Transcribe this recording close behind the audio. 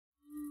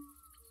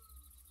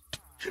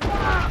What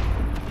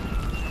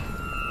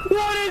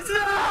is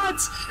that?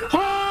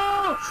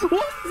 Oh,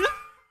 what is that?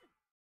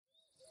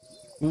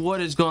 What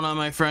is going on,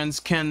 my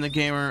friends? Ken the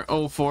Gamer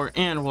 04,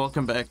 and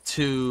welcome back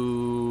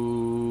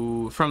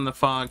to From the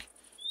Fog.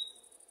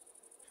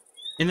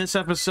 In this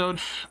episode,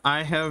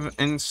 I have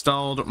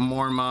installed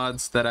more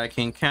mods that I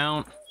can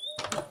count,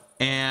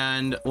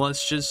 and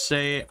let's just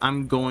say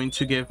I'm going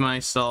to give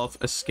myself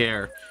a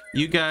scare.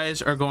 You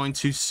guys are going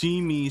to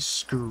see me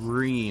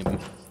scream.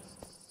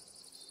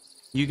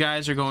 You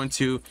guys are going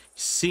to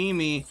see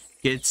me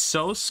get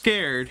so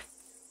scared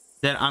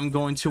that I'm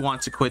going to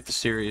want to quit the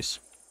series.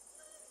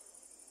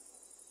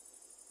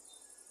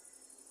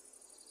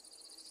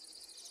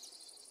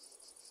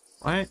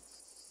 What?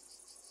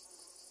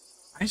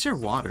 Why is there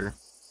water?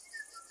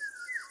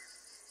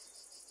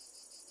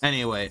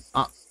 Anyway,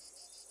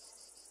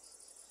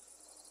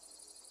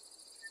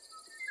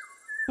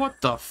 what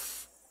the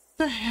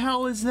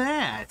hell is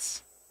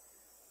that?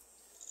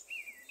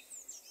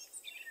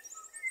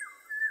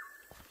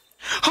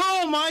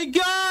 Oh my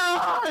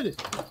god!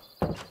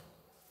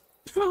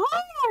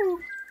 Oh!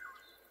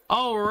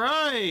 All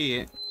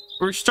right,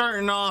 we're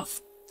starting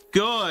off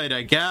good,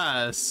 I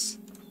guess.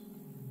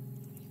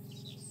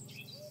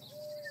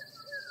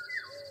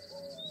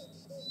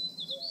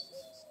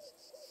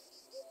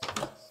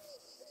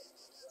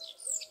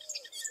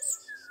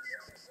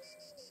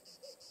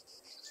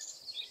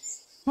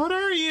 What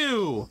are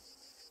you?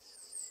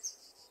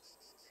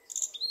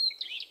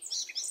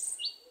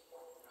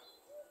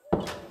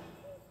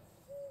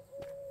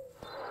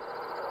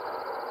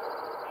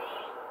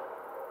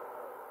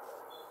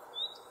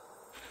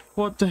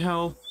 What the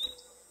hell?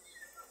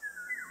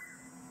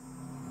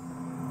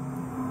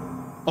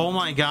 Oh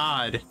my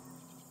god.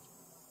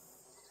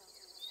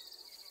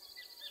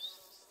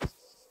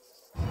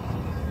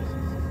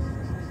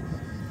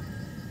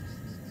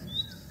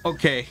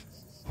 Okay.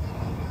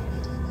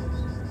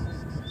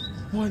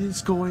 What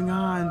is going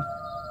on?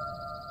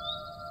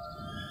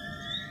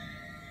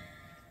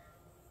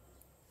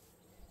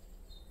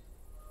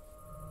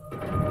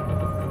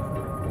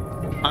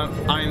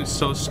 I'm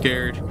so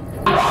scared.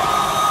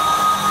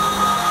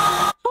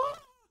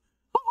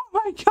 Oh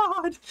my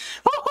god.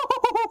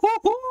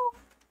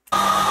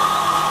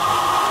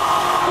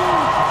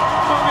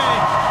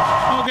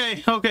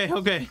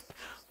 Okay.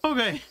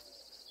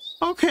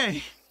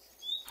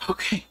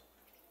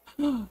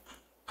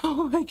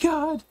 Oh my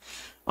god.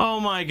 Oh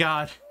my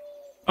god.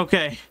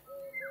 Okay.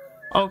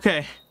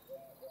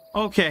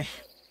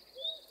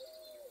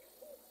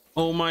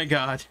 Oh my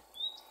god.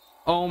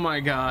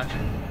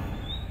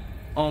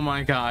 Oh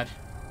my god.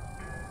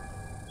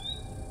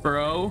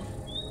 Bro.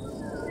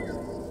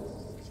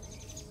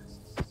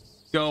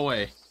 Go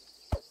away.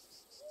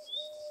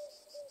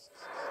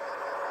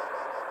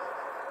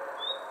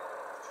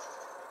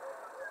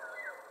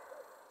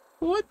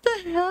 What the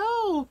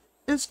hell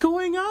is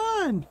going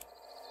on?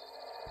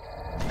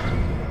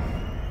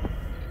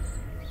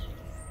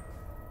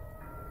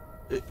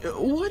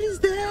 What is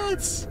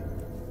that?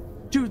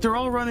 Dude, they're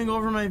all running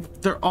over my...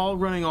 They're all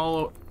running all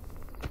over...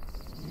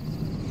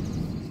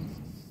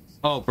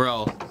 Oh,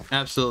 bro.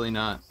 Absolutely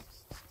not.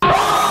 Okay.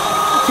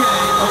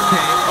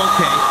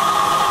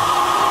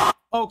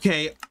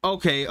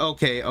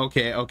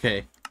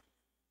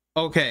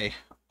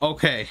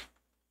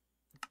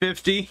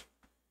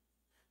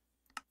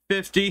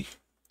 50.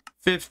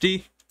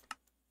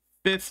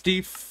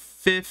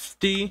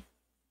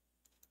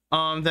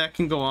 That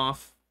can go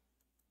off.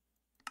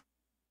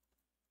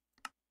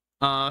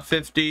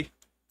 50.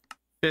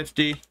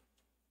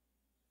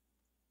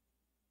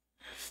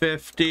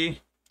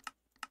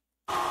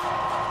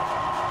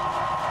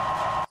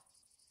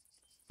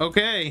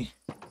 Okay.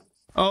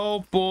 Oh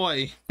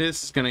boy,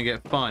 this is gonna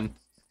get fun.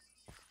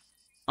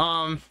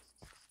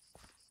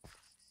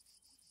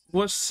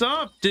 What's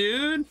up,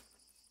 dude?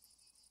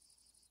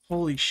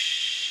 Holy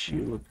shit,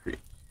 you look great.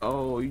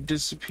 Oh, you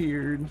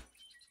disappeared.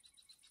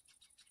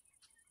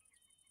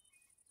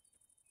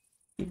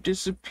 You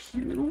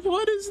disappeared.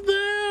 What is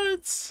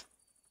that?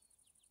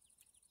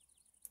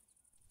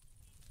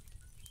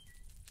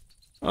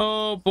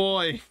 Oh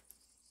boy.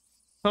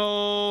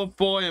 Oh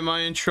boy, am I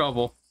in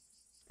trouble.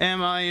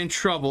 Am I in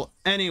trouble?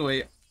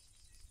 Anyway.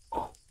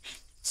 Oh,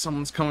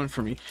 someone's coming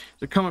for me.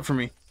 They're coming for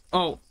me.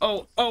 Oh.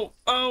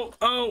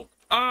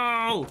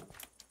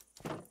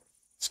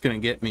 It's gonna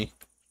get me.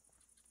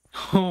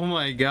 Oh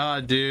my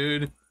god,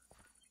 dude.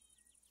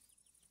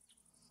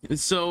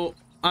 So,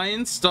 I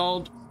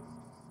installed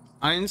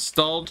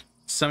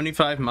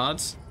 75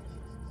 mods.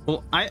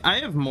 Well, I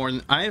have more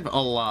than... I have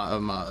a lot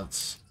of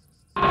mods.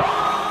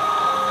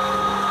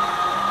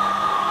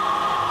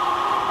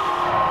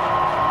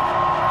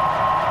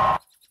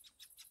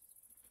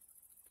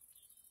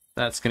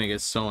 That's gonna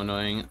get so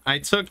annoying. I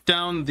took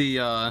down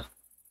the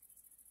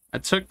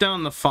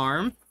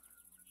farm.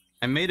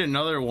 I made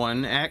another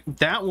one.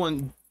 That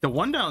one, the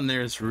one down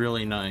there is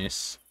really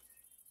nice.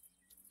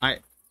 I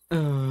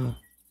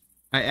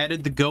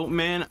added the goat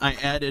man. I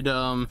added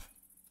a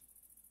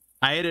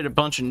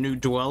bunch of new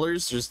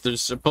dwellers.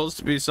 There's supposed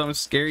to be some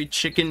scary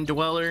chicken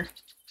dweller.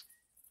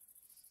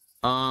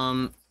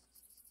 Um,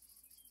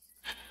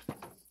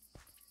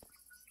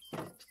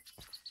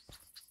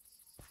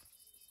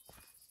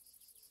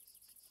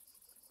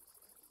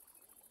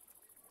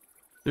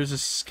 there's a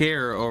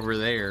scare over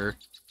there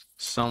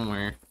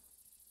somewhere.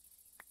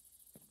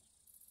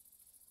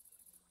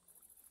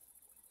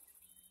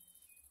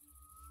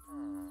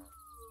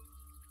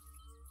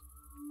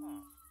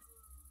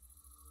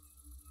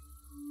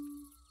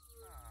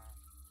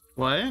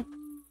 What?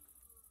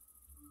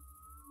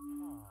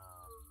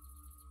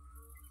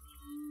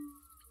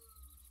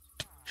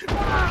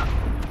 Ah!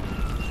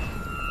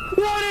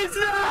 What is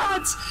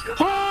that?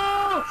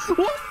 Oh!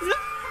 What is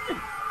that?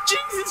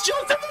 Jesus,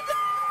 Joseph!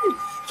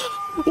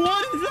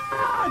 What is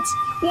that?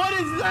 What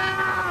is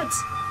that?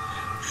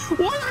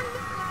 What are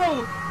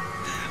you?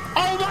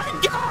 Oh my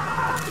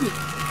God!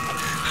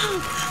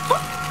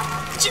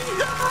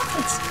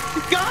 Jesus!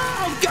 Go!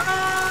 Go!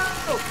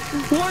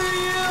 What are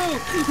you?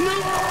 No!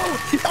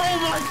 Oh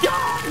my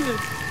God!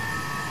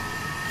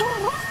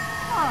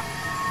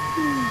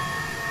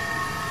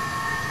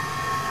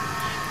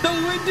 The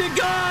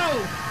Windigo!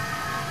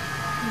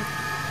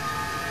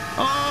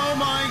 Oh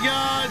my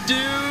God,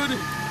 dude!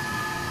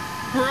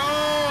 Bro!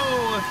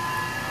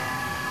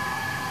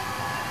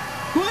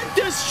 Quit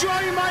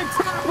destroying my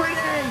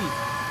property!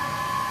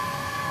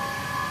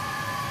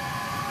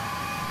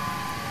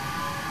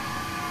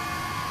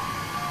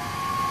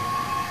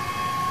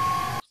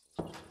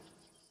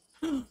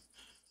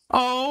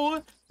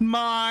 Oh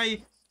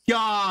my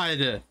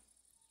God!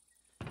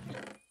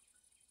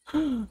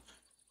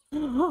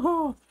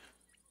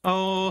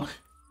 Oh.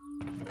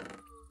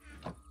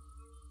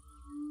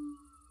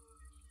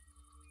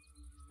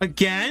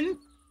 Again?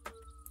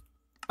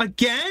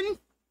 Again?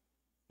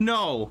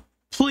 No.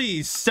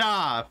 Please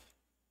stop.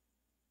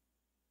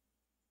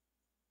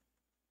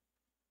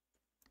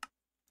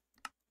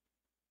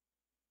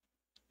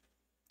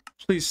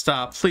 Please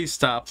stop. Please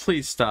stop.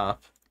 Please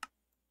stop.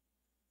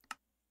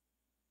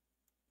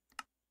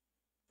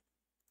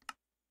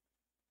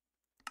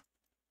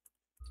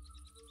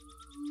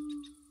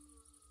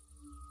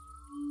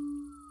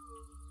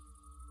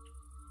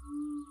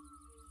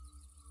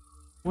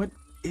 What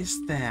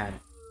is that?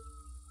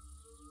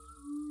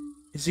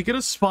 Is he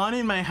gonna spawn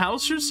in my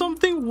house or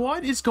something?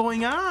 What is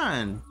going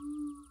on?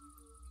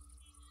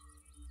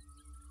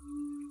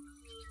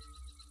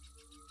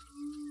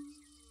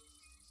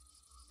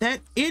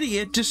 That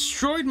idiot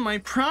destroyed my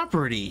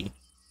property.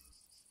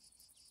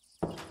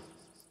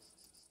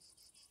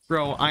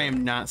 Bro, I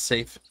am not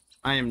safe.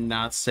 I am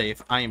not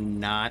safe. I am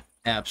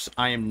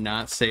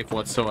not safe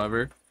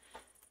whatsoever.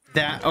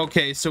 That,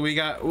 okay, so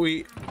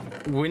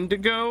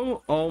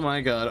Windigo? Oh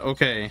my God,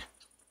 okay.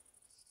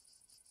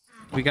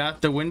 We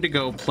got the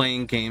Windigo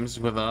playing games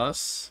with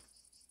us.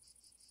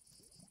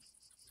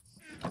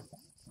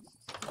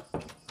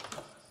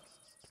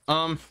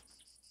 Oh,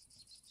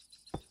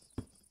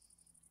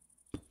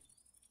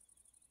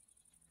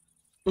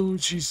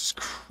 Jesus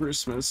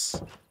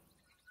Christmas.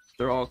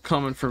 They're all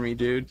coming for me,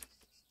 dude.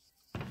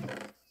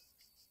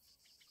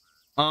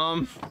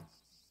 Oh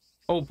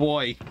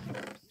boy.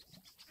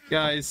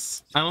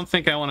 Guys, I don't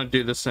think I want to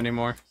do this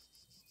anymore.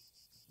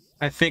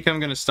 I think I'm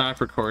gonna stop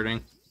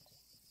recording.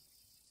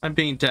 I'm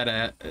being dead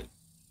at...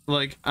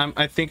 Like,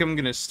 I think I'm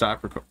gonna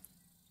stop recording.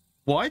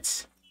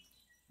 What?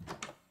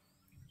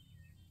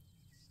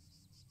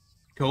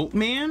 Goat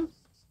Man?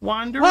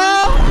 Wanderer?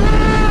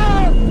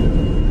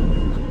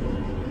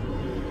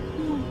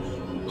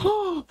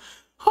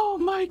 Oh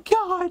my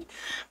God!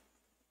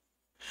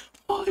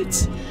 What?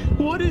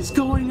 What is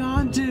going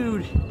on,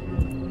 dude?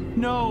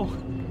 No.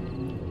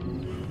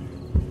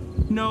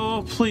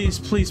 No, please,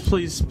 please,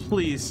 please,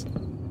 please.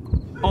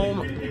 Oh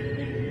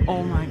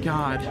my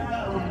God.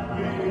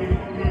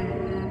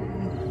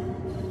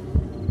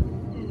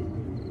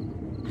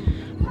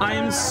 I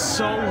am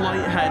so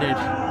lightheaded.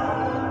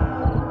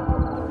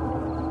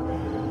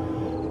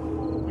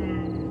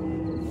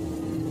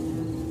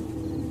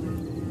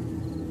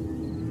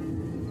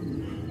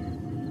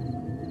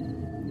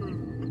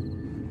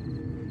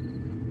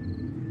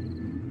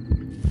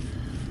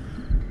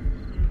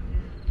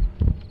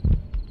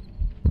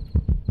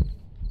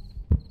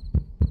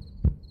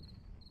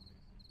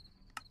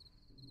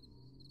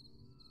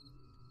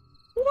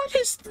 What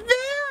is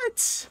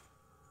that?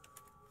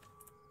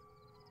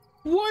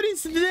 What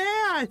is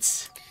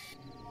that?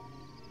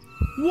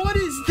 What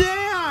is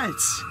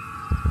that?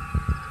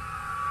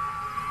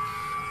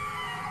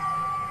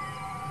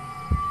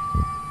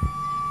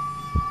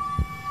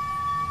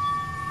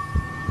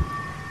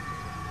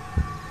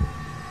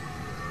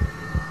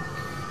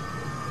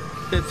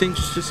 That thing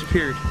just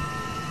disappeared.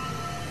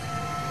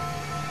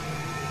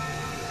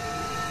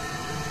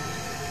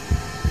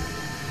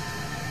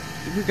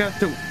 We got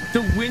the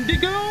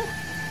Windigo?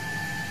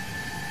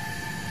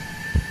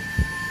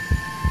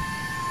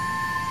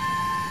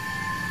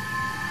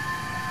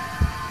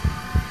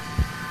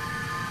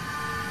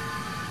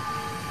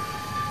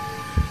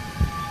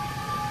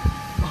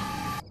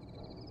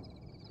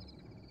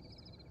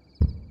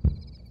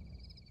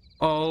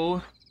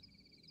 Oh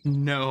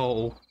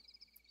no.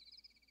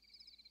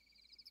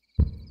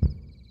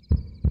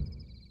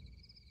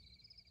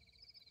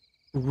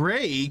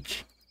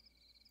 Rake?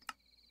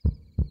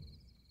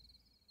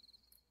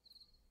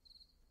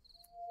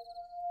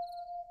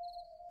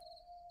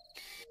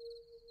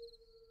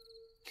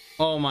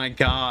 Oh my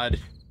god.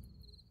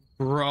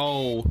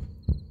 Bro.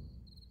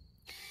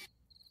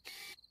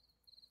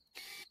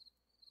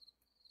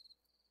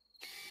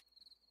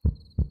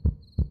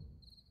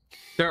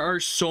 There are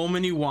so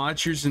many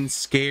watchers and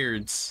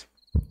scareds.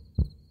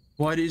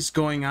 What is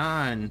going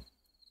on?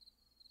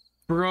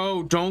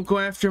 Bro, don't go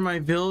after my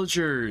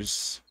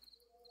villagers.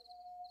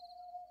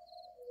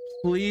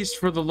 Please,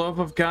 for the love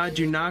of God,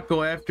 do not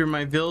go after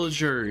my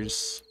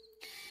villagers.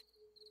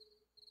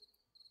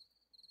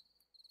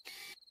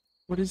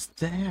 What is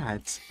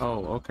that?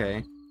 Oh,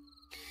 okay.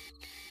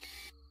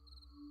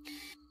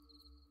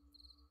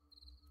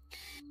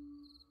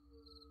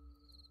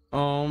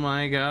 Oh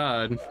my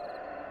god.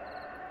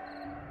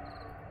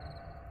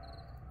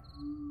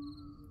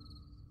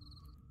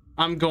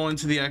 I'm going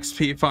to the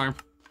XP farm.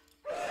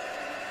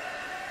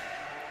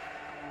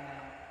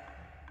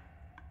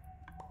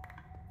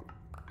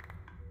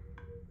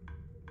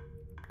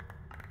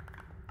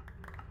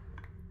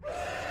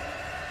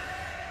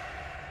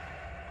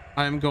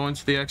 I'm going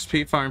to the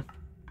XP farm.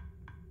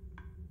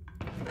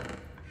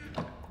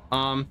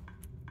 I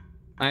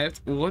have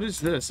to, what is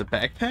this? A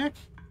backpack?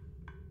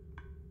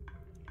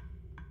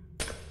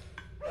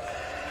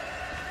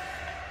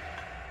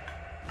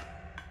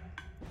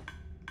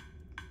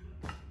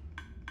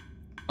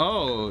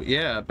 Oh,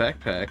 yeah,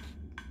 backpack.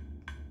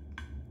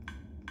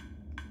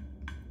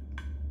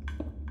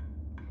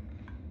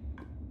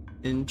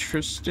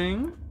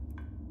 Interesting.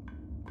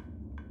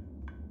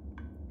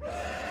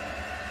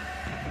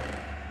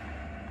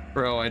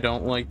 Bro, I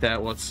don't like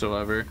that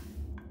whatsoever.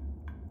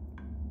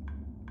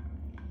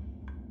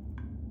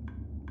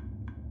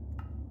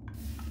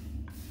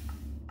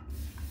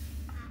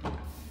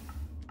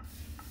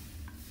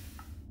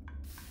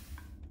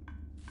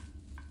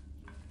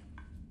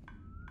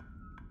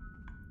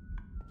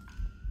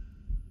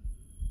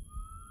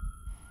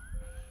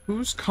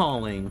 Who's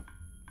calling?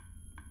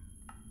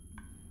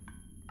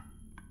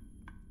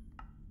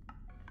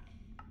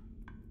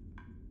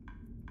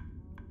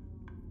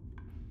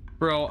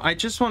 Bro, I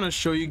just want to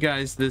show you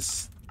guys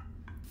this.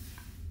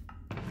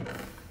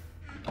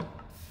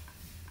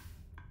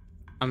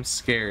 I'm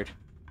scared.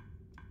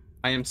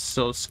 I am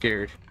so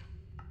scared.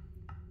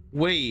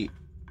 Wait.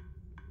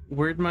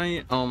 Where'd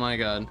my... Oh my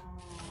god.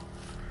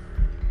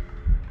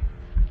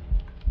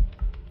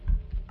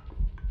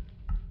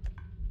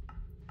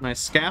 My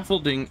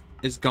scaffolding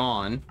is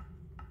gone.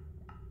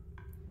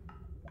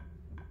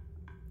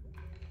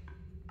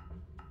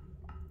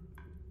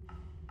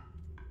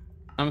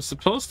 I'm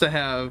supposed to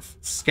have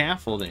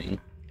scaffolding.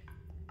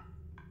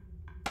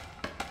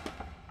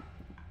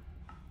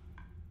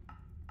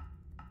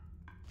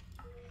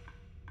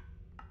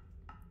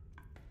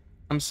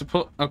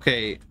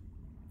 Okay.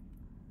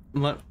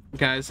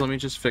 Guys, let me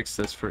just fix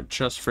this for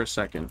a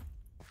second.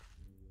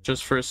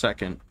 Just for a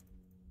second.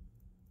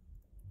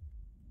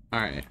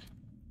 Alright.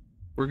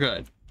 We're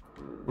good.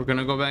 We're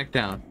gonna go back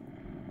down.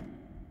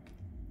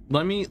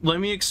 Let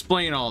me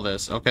explain all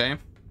this, okay?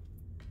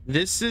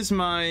 This is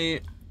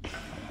my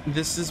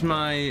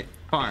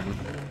farm,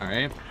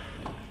 alright?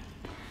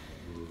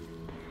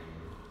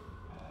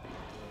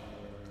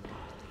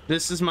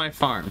 This is my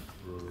farm.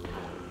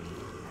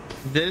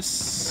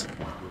 This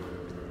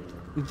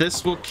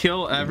will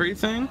kill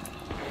everything.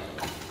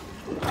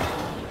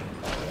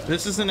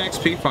 This is an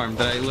XP farm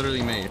that I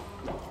literally made.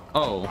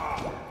 Oh.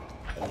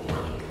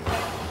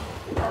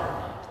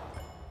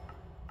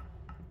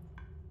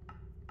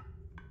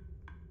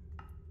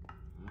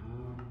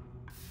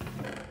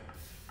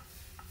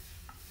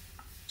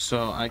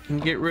 So I can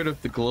get rid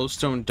of the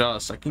glowstone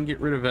dust. I can get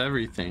rid of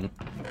everything.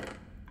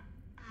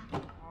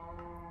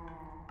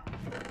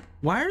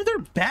 Why are there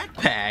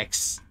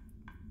backpacks?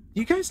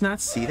 Do you guys not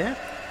see that?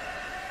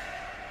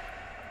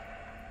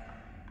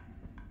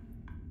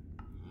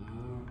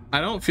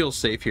 I don't feel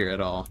safe here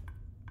at all.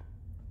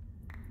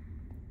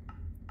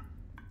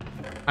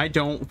 I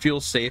don't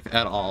feel safe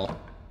at all.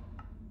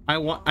 I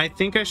want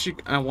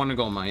to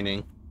go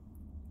mining.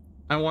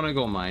 I want to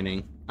go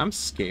mining. I'm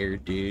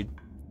scared, dude.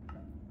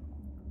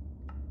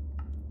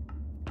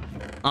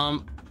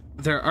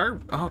 There are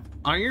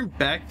iron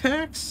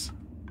backpacks?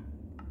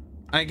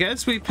 I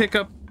guess we pick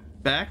up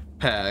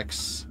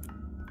backpacks.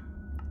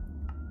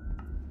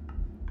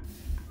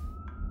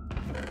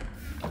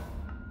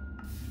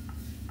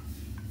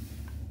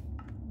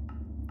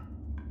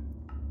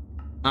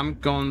 I'm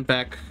going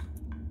back.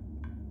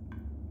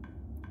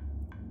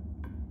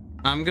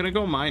 I'm gonna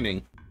go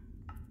mining.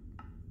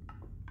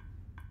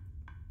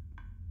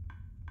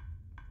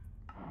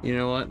 You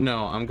know what?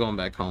 No, I'm going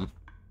back home.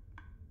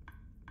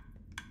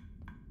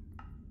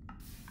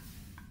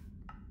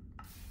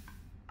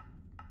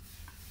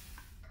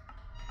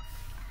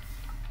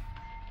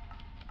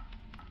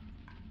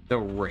 The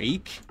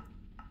rake?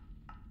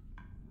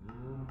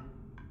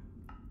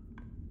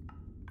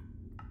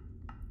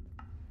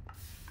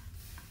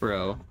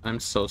 Bro, I'm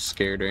so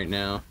scared right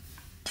now.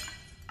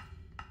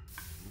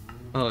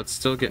 Oh, it's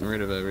still getting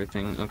rid of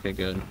everything. Okay,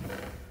 good.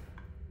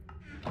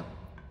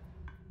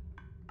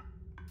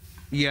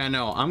 Yeah,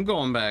 no, I'm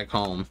going back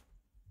home.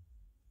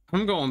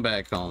 I'm going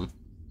back home.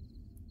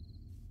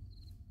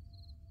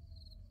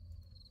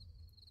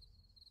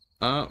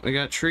 Oh, we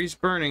got trees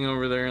burning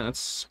over there.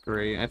 That's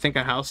great. I think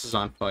a house is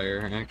on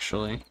fire,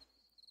 actually.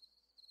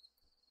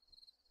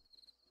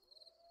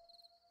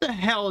 The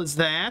hell is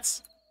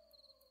that?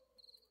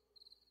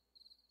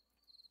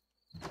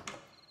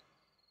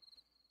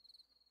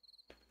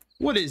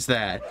 What is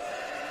that?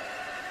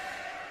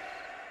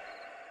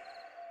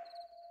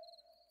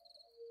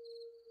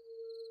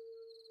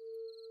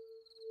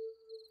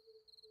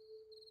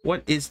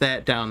 What is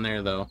that down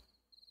there, though?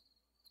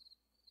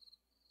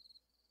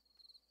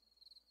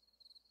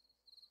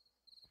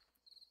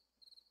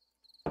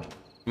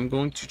 I'm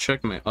going to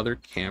check my other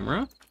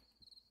camera.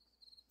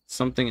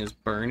 Something is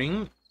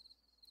burning.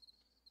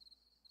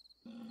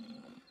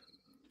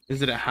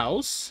 Is it a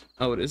house?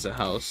 Oh, it is a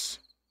house.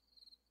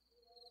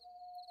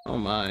 Oh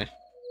my.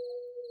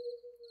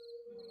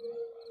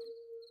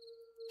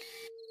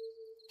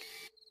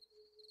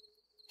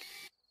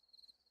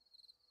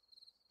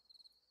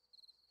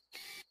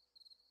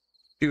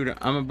 Dude,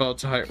 I'm about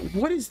to hire.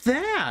 What is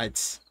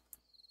that?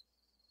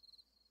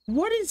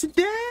 What is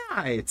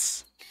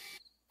that?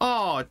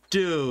 Oh,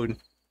 dude.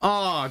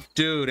 Oh,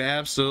 dude,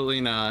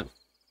 absolutely not.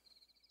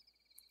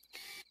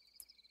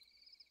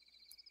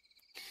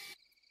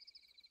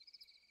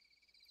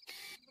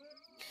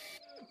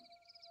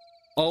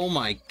 Oh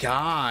my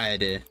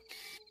god.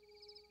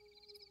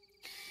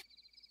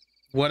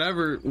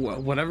 Whatever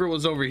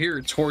was over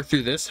here tore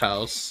through this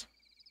house.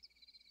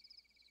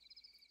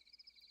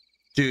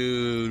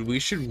 Dude, we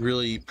should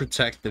really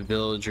protect the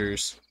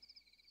villagers.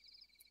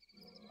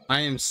 I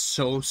am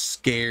so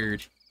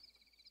scared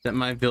that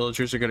my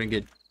villagers are gonna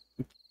get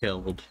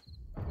killed.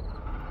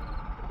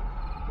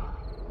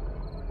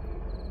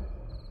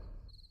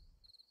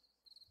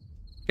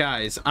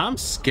 Guys, I'm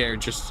scared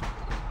just...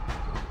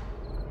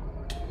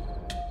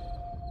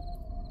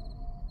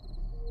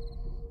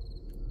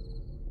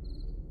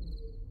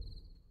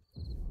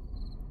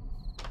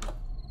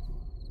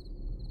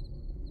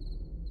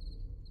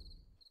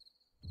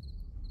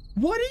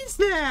 What is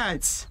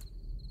that?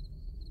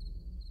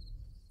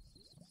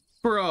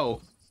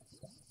 Bro,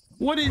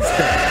 what is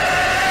that?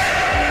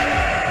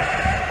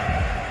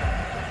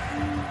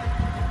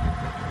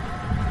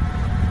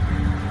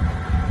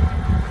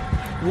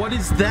 What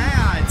is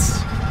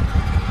that?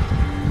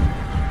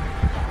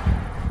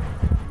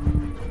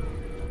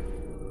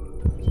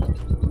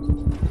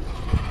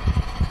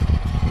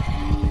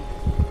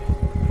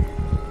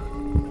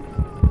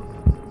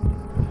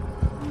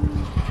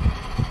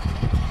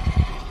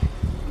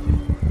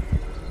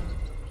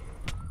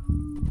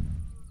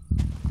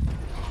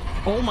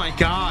 Oh my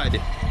god,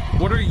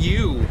 what are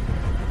you?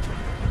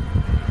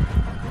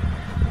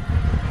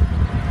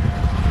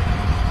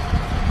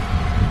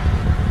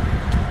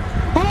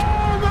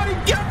 Oh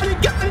my god,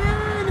 it got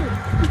in!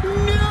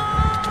 No!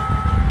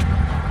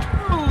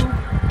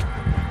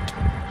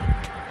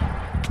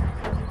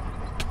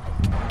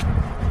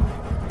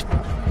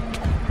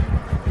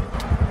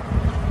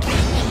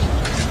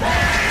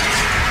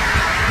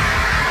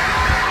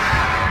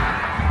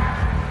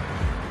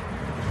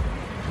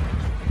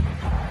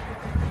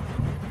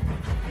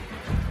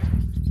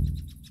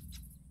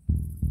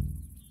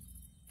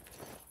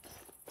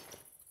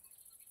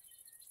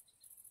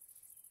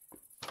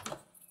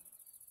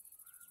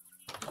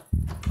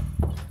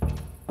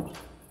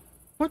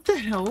 What the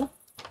hell?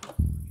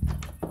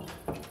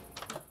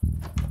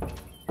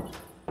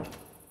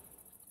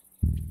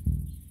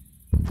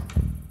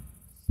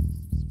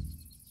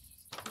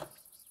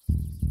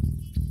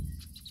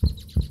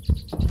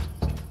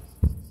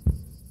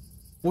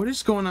 What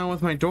is going on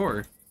with my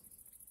door?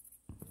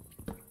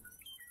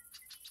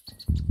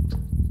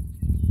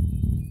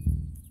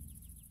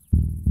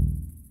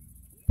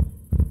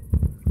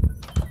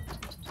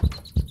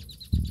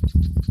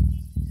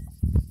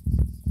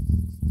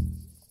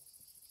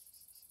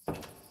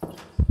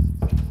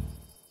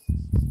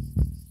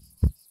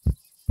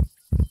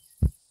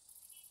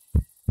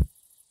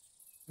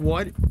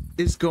 What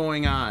is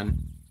going on?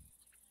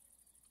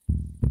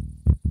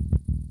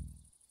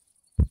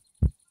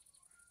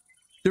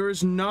 There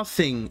is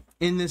nothing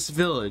in this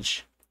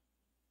village.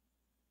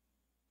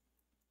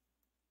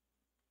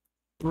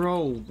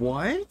 Bro,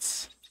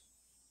 what?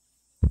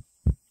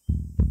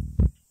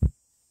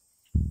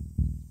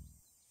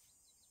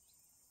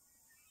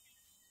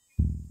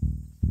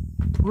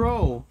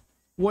 Bro,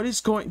 what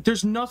is going...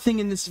 There's nothing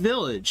in this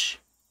village.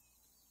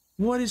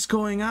 What is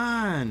going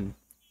on?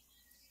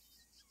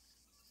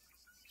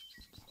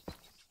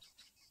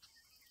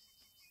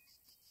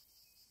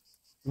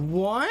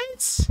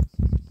 What?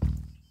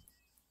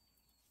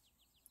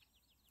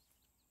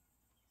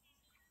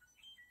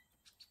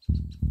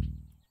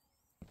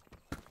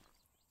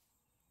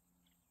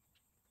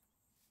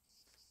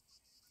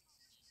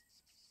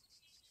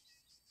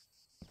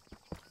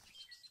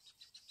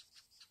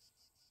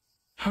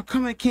 How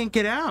come I can't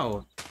get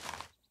out?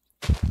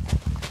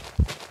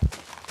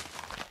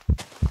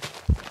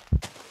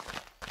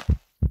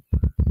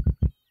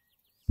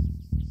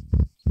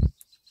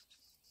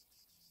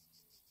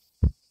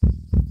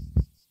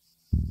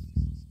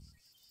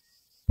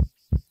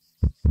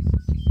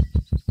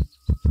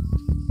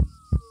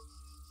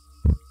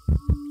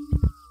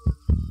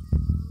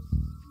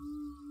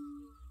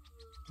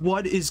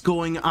 What is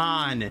going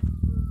on?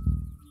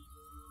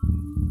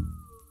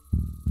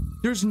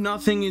 There's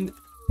nothing in...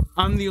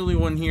 I'm the only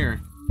one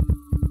here.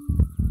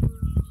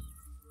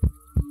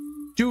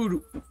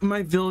 Dude,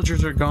 my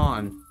villagers are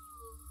gone.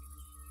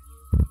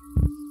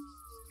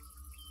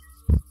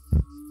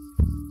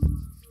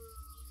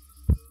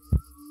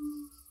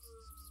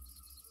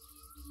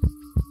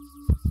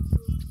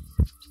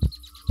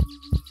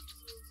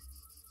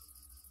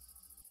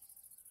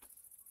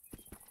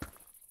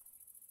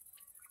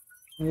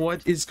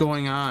 What is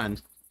going on?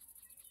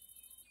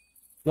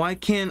 Why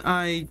can't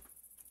I...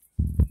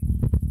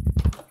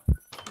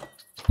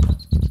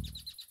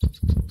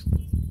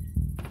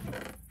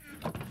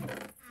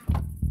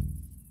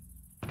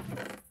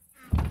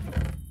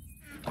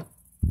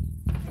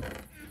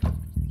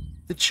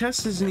 The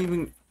chest isn't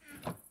even...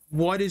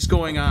 What is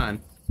going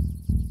on?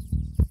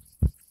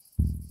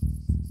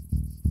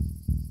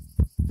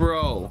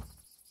 Bro.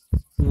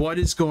 What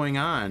is going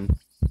on?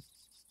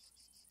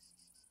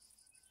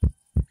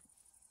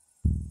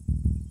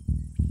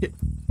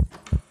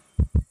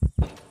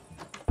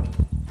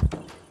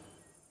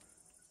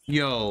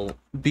 Yo,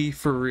 be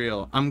for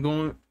real. I'm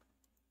going...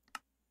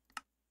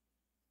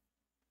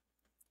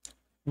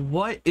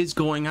 What is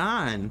going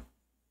on?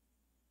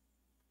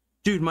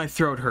 Dude, my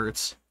throat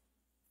hurts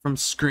from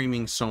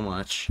screaming so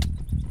much.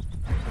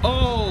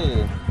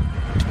 Oh!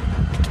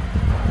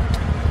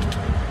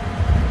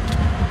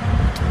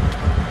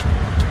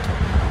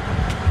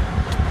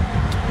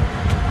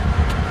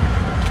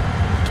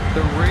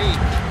 The rake.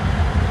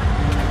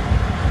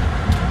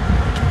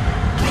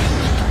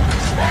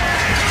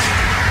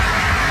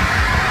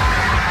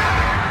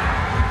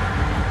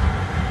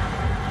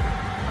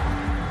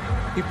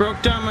 He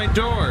broke down my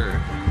door.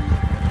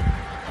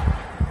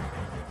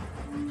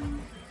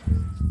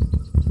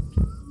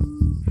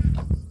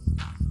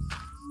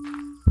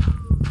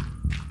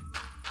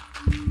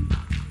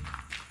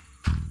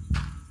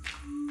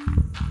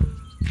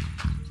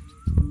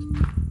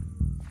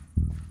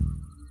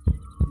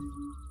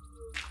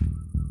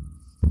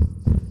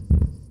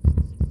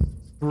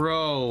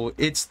 Bro,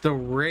 it's the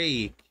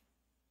rake.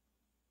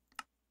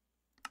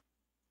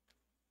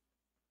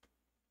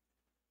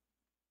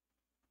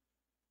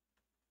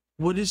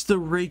 What is the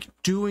rake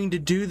doing to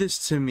do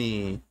this to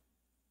me?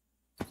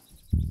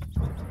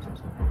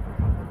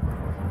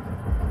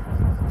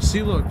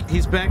 See, look,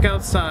 he's back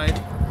outside.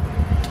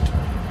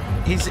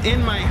 He's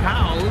in my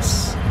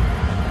house.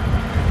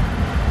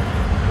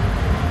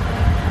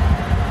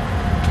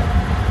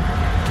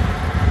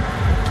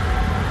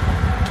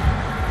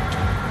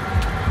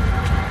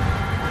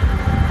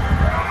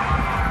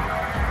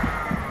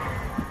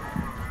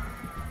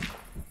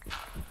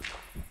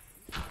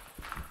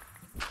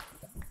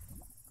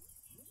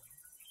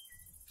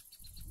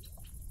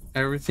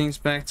 Everything's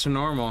back to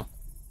normal.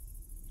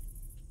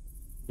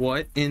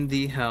 What in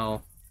the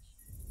hell?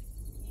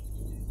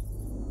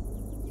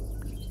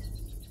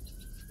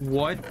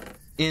 What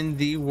in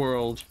the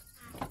world?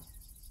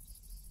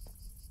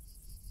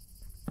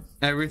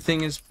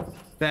 Everything is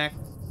back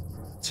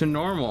to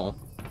normal.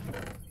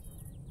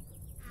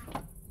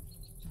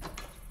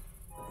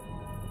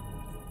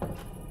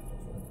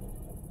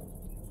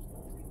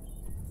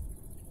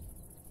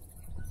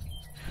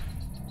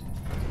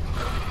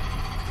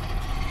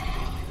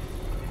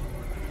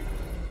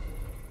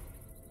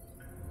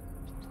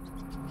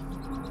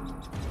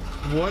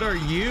 What are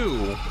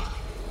you?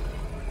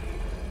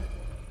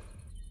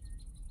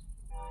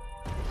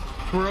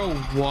 Bro,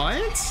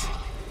 what?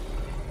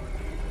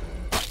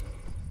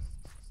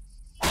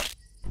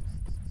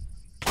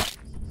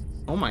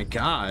 Oh my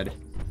god.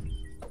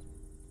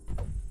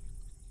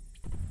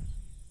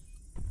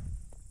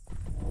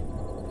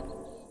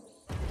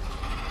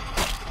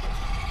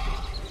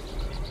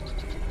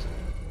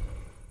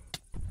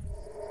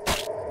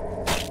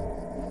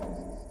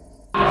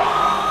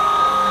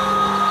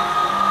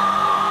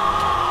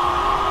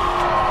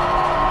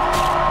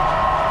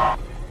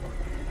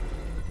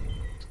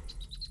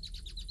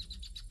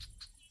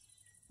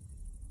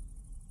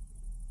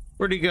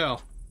 Where'd he go?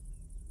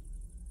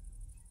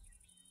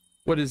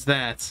 What is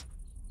that?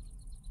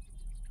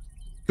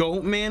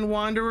 Goatman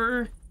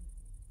Wanderer?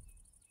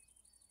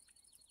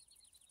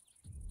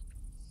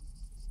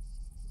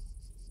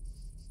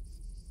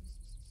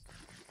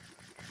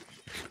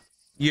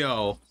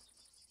 Yo.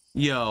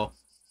 Yo.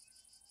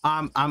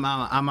 I'm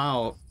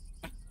out.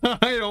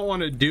 I don't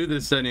want to do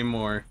this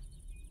anymore.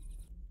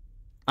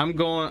 I'm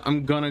gonna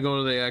go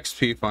to the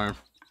XP farm.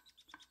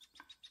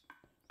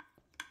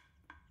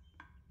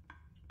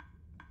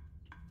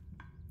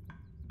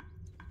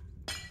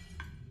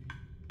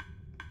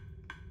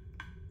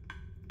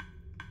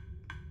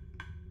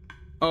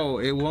 Oh,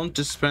 it won't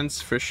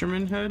dispense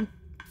fisherman head?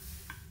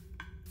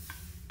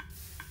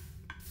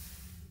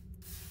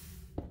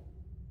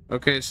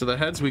 Okay, so the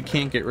heads we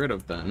can't get rid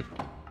of then.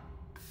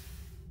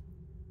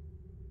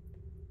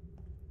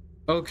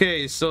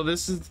 Okay, so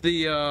this is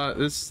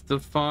the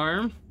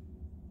farm.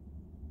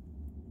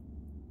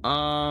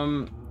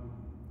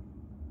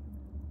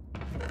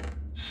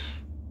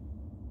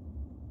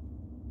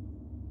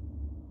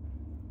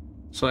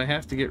 So I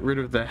have to get rid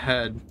of the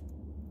head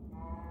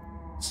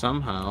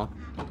somehow.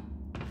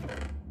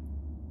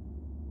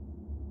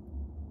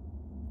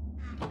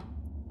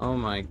 Oh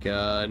my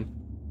god.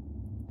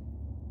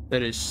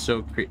 That is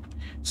so creepy.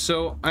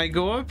 So I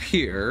go up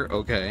here,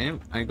 okay?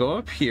 I go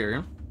up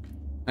here.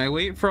 I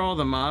wait for all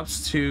the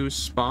mobs to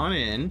spawn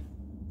in.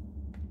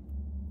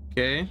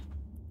 Okay?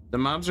 The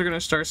mobs are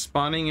gonna start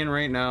spawning in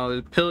right now.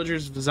 The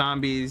pillagers, the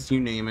zombies, you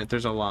name it.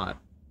 There's a lot.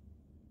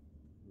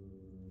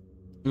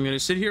 I'm gonna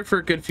sit here for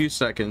a good few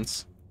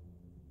seconds.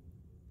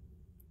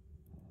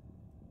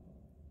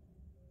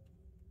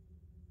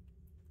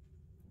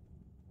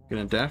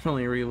 Gonna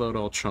definitely reload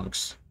all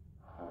chunks.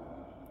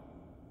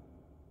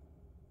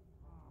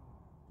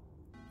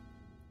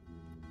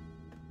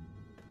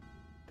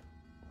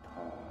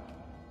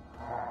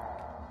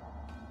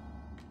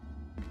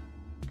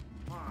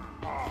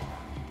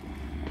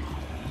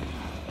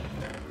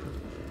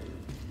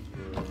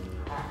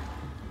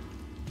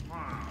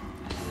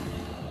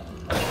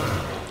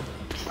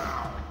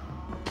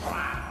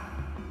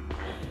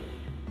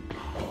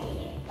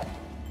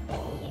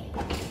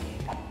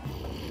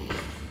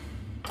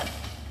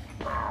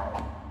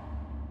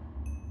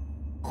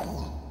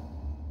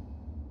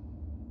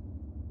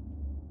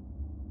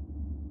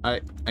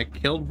 I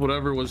killed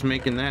whatever was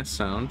making that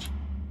sound.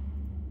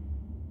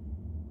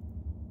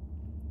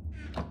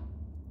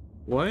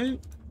 What?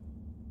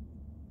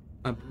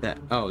 A bat?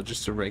 Oh,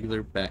 just a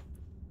regular back.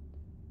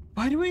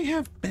 Why do we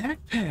have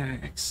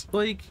backpacks?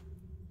 Like,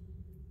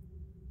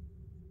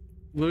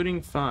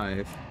 looting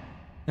 5.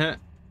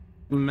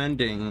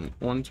 Mending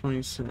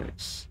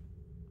 126.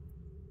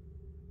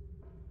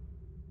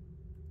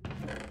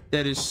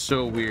 That is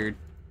so weird.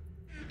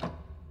 All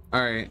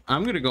right,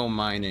 I'm gonna go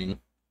mining.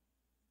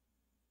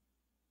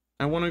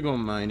 I want to go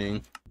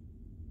mining.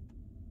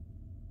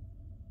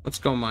 Let's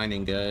go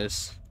mining,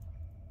 guys.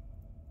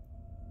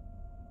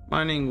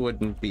 Mining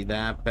wouldn't be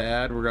that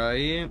bad,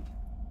 right?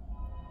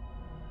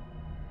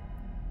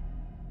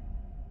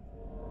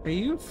 Are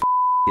you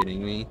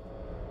kidding me?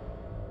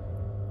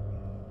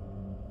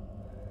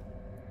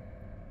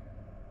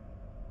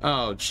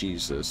 Oh,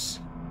 Jesus.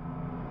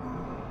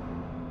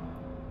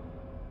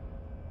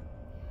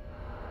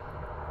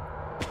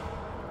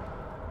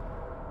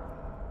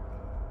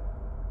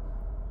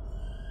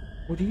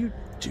 What do you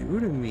do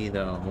to me,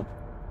 though?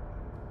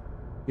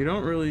 You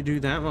don't really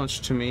do that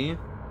much to me.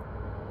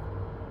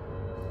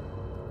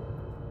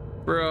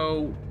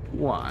 Bro,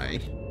 why?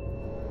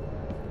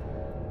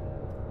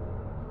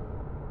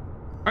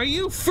 Are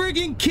you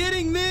friggin'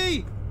 kidding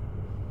me?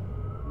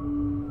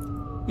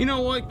 You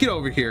know what? Get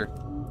over here.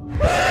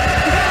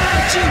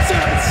 Ah,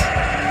 Jesus!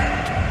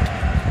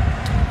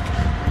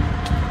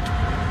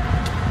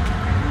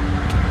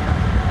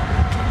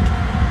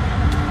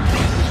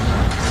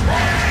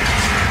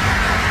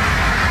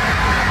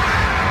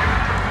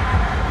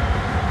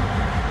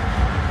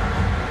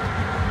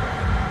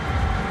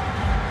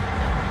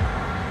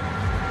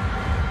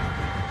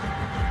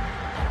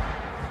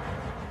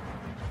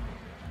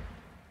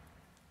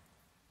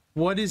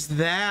 What is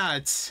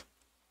that?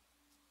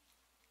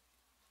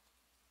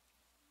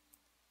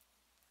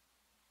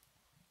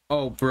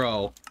 Oh,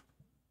 bro.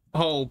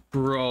 Oh,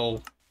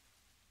 bro.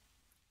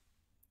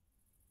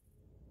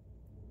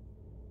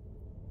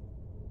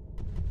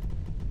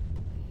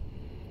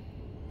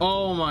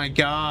 Oh my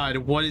God,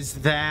 what is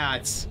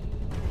that?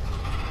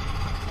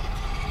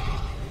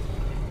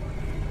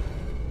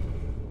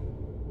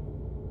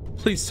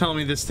 Please tell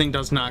me this thing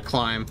does not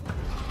climb.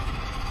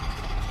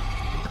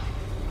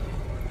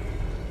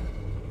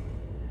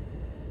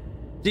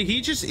 Did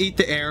he just eat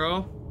the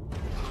arrow?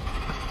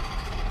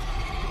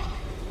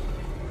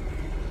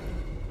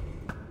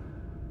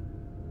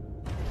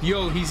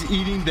 Yo, he's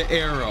eating the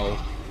arrow.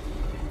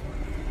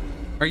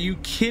 Are you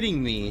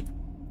kidding me?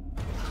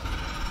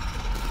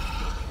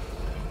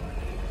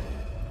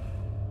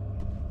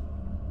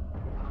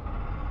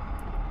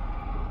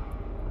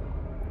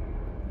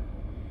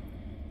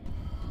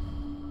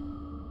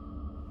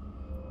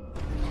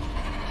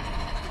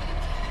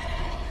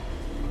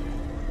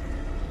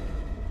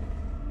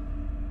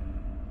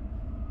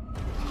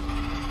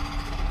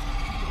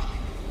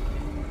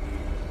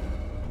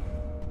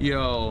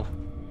 Yo.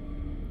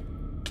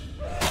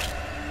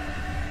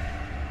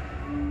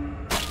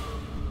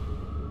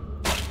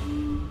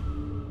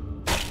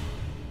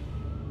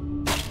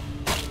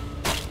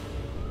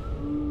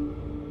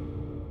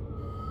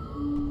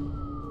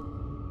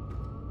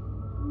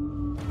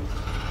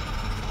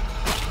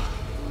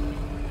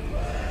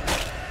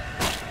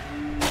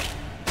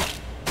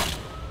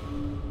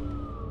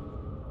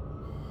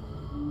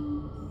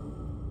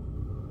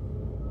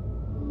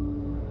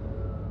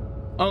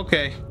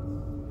 Okay.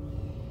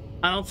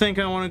 I don't think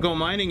I want to go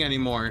mining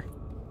anymore.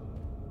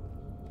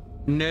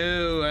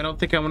 No, I don't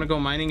think I want to go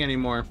mining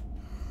anymore.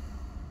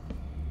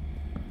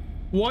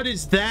 What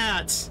is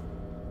that?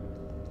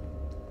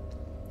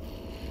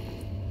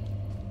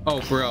 Oh,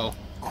 bro.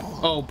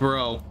 Oh,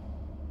 bro.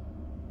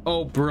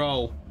 Oh,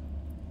 bro.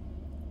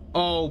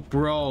 Oh,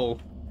 bro.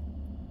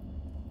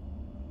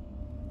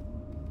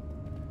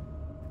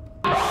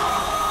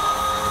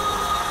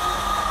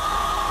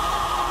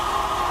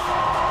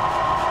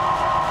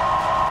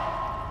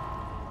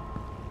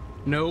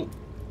 Nope.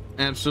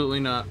 Absolutely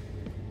not.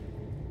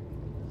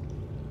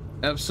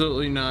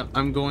 Absolutely not.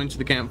 I'm going to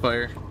the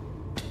campfire.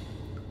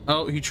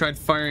 Oh, he tried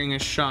firing a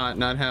shot.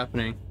 Not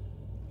happening.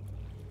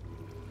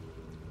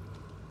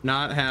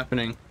 Not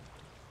happening.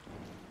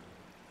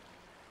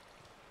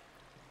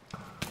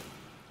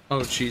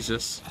 Oh,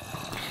 Jesus.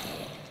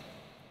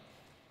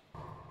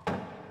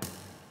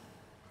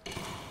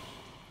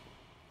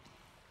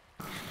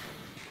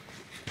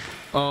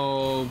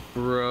 Oh,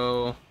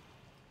 bro.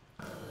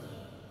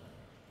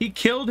 He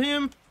killed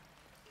him?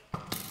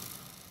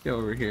 Get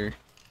over here.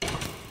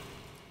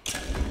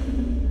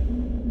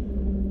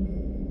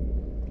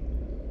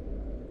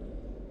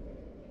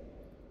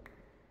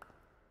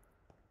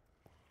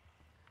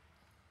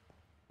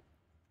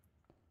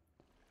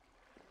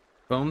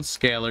 Bone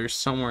scaler's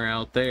somewhere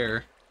out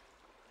there.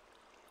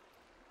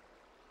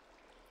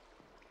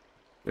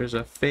 There's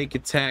a fake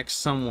attack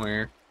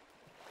somewhere.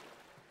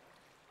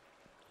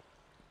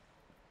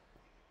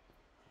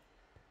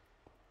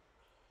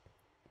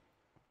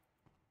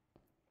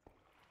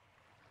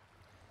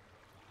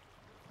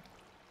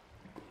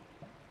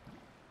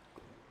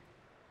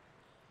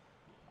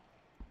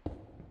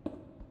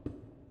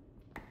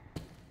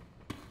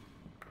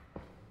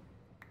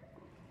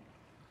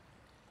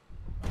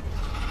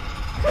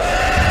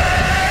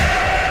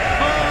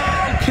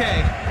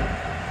 Okay.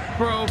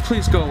 Bro,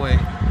 please go away.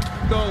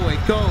 Go away,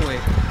 go away.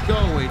 Go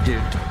away,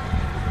 dude.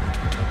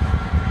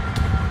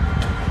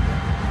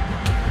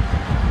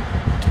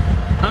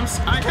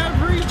 I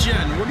have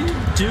regen. What are you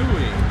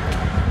doing?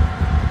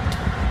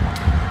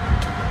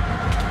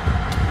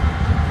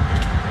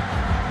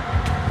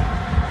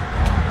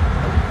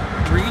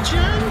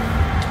 Regen?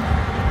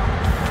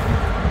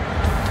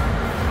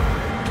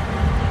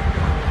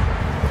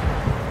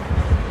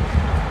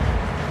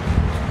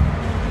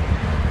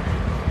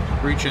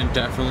 Regen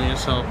definitely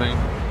is helping.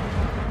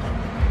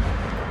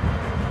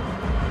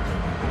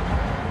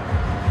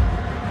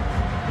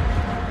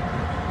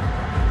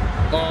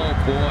 Oh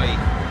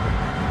boy.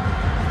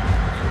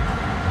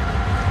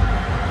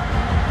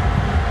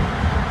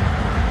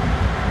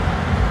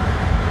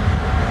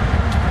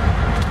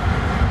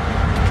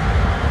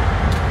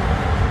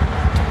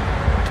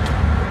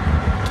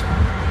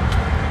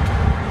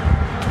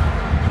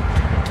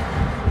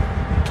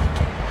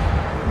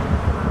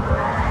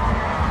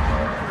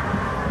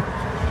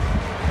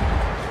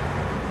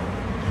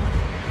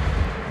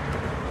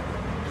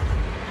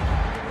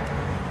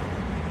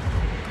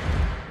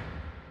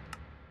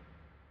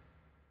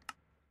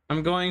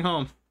 I'm going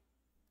home.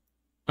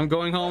 I'm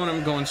going home and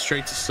I'm going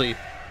straight to sleep.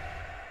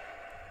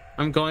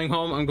 I'm going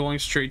home, I'm going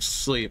straight to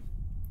sleep.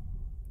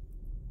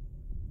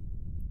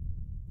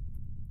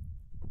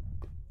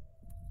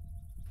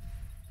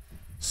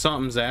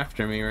 Something's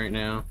after me right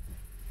now.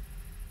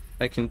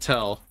 I can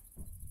tell.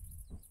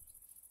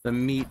 The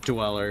meat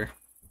dweller.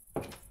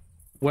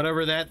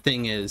 Whatever that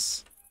thing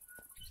is.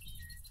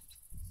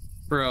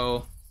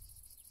 Bro.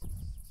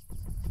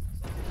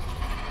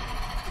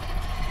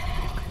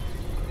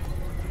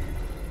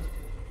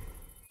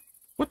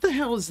 What the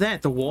hell is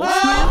that? The wolf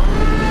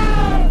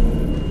man?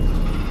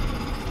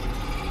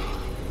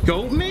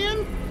 Goat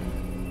man?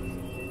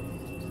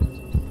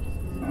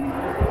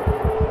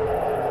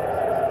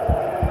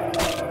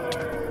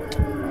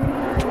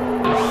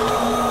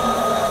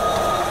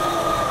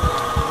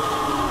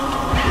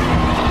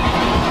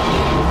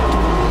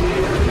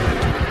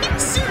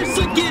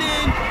 Seriously, get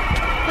in!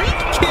 Are you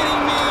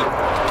kidding me?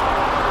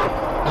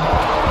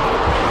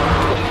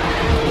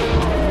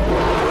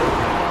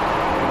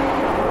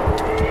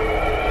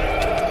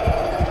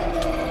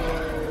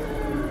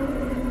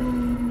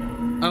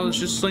 I was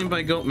just slain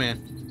by Goatman.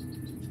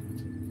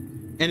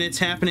 And it's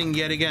happening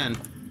yet again.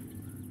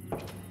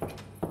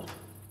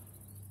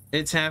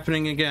 It's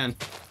happening again.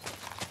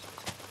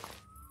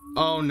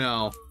 Oh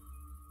no.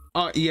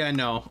 Oh yeah,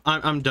 no.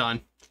 I'm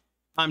done.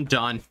 I'm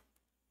done.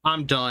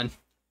 I'm done.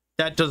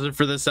 That does it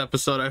for this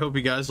episode. I hope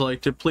you guys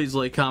liked it. Please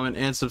like, comment,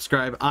 and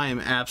subscribe. I am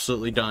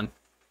absolutely done.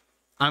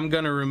 I'm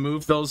gonna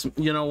remove those.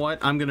 You know what?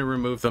 I'm gonna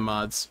remove the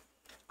mods.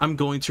 I'm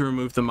going to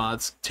remove the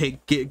mods.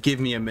 Give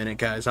me a minute,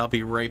 guys. I'll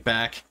be right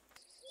back.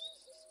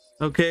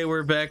 Okay,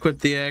 we're back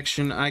with the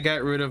action. I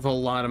got rid of a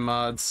lot of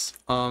mods.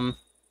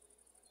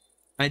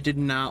 I did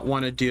not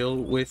want to deal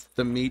with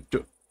the meat.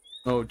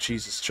 Oh,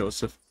 Jesus,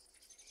 Joseph.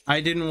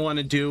 I didn't want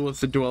to deal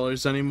with the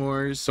dwellers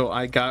anymore, so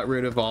I got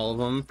rid of all of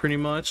them, pretty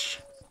much.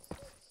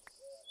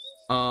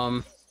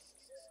 I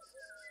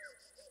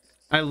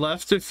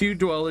left a few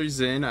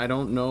dwellers in. I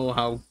don't know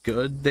how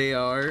good they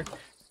are,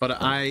 but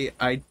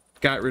I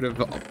got rid of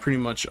pretty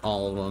much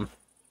all of them.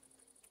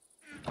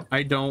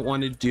 I don't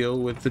want to deal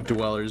with the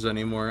dwellers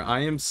anymore. I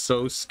am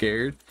so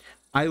scared.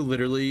 I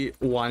literally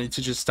wanted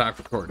to just stop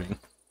recording.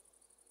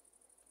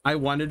 I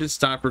wanted to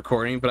stop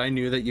recording, but I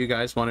knew that you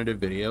guys wanted a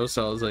video,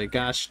 so I was like,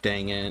 gosh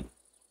dang it.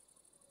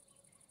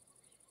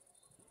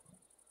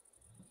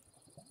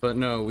 But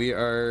no, we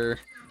are...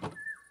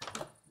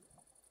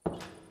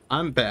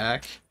 I'm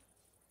back.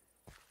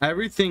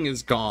 Everything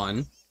is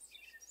gone.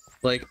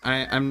 Like,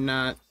 I'm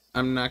not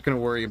gonna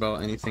worry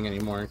about anything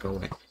anymore. Go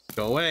away.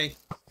 Go away.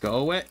 Go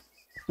away.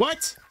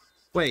 What?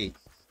 Wait.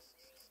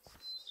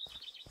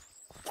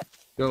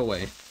 Go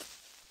away.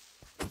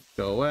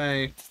 Go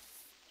away.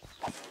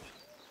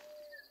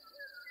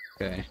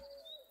 Okay.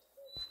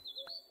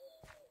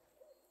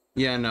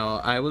 Yeah, no,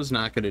 I was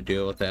not gonna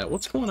deal with that.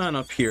 What's going on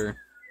up here?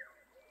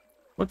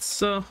 What's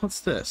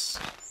this?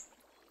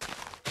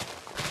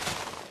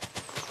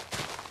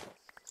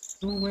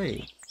 Go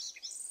away.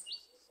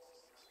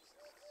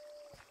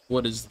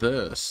 What is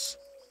this?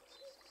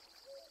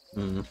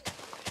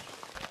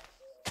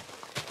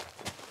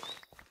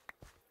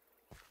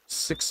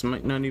 Six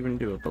might not even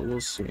do it, but we'll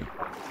see.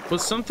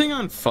 Was something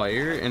on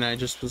fire and I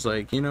just was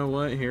like, you know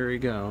what, here we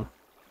go.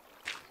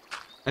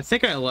 I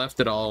think I left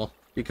it all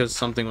because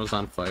something was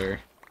on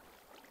fire.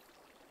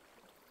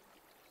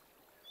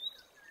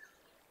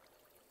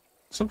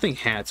 Something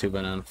had to have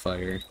been on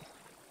fire.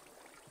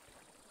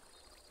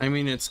 I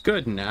mean, it's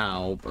good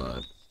now,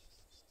 but...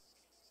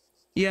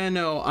 Yeah,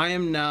 no, I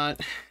am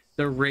not...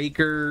 The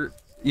raker,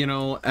 you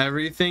know,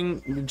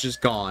 everything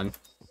just gone.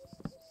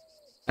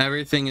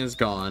 Everything is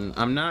gone.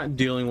 I'm not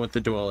dealing with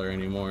the dweller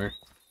anymore.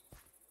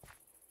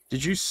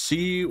 Did you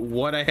see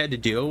what I had to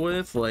deal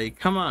with? Like,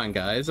 come on,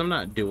 guys. I'm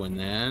not doing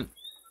that.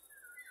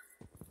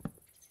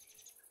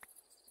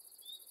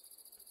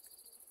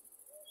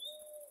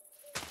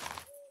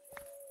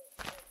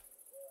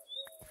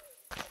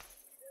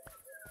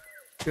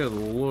 Good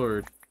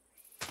lord.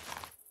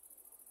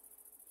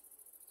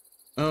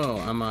 Oh,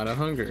 I'm out of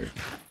hunger.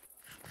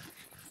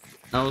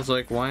 I was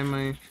like, why am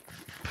I...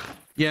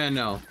 Yeah,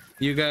 no.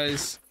 You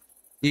guys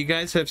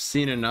have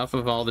seen enough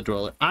of all the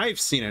dweller. I've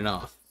seen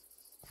enough.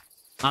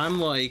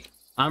 I'm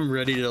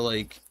ready to,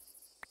 like,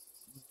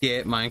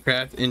 get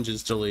Minecraft and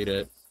just delete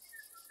it.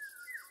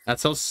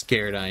 That's how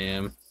scared I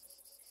am.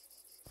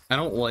 I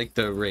don't like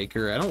the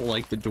raker. I don't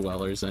like the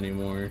dwellers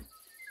anymore.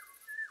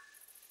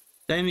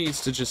 That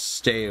needs to just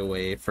stay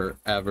away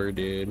forever,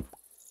 dude.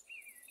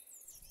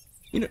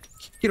 You know,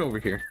 get over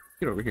here.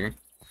 Get over here.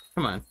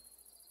 Come on.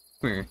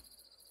 Come here.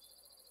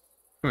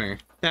 Come here.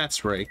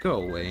 That's right.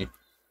 Go away.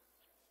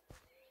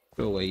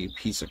 Go away, you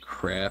piece of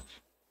crap.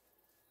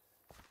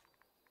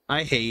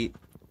 I hate.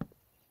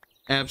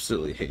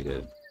 Absolutely hate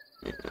it.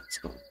 Yeah, let's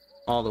go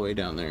all the way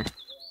down there.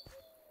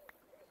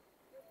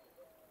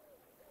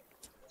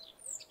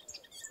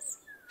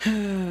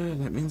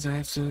 That means I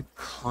have to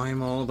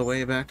climb all the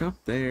way back up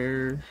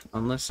there.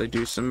 Unless I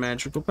do some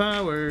magical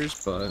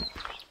powers, but...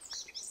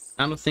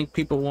 I don't think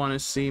people want to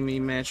see me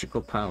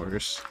magical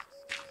powers.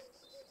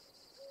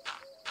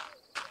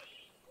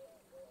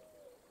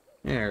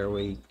 There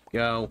we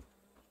go.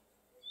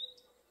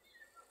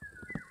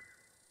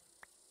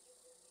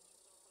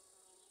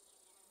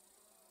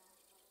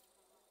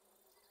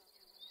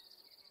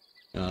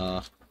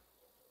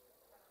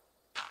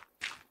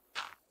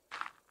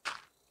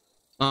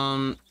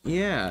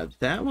 Yeah,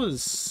 that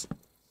was...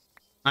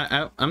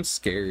 I'm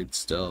scared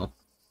still.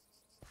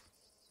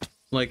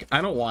 Like,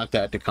 I don't want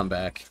that to come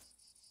back.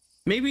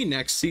 Maybe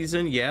next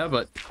season, yeah,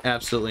 but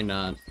absolutely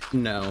not.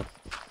 No.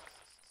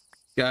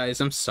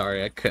 Guys, I'm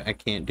sorry, I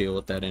can't deal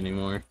with that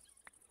anymore.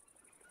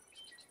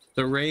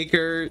 The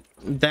raker,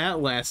 that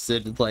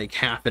lasted like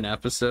half an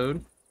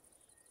episode.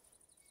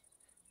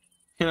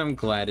 And I'm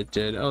glad it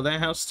did. Oh, that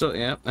house still,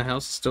 yeah, the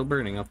house is still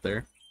burning up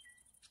there.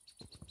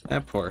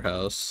 That poor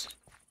house.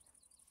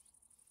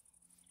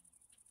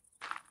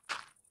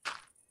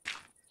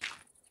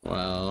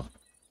 Wow.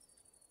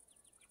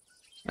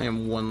 I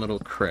am one little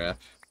crap.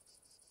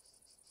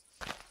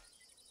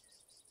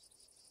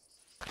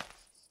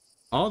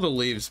 All the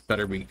leaves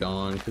better be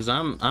gone, because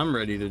I'm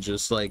ready to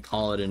just, like,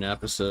 call it an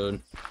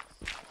episode.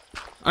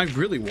 I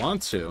really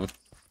want to.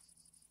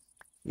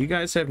 You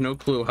guys have no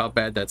clue how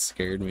bad that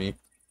scared me.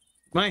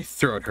 My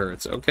throat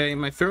hurts, okay?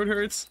 My throat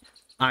hurts.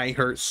 I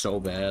hurt so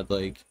bad,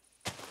 like...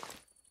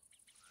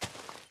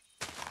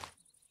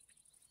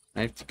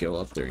 I have to go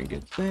up there and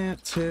get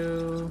that,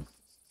 too.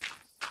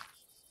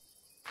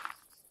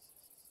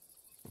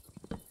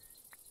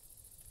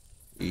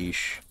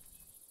 Eesh.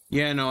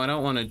 Yeah, no, I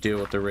don't want to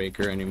deal with the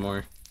raker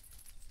anymore.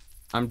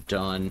 I'm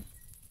done.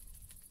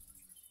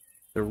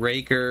 The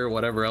raker,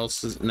 whatever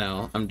else is...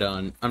 No, I'm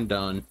done. I'm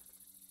done.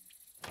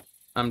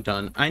 I'm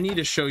done. I need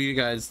to show you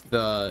guys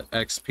the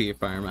XP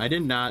farm. I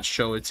did not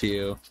show it to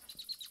you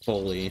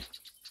fully.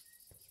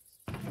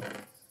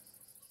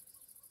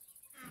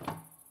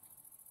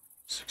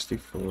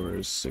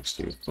 64,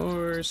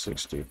 64,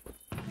 64.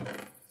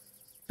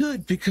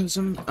 Good, because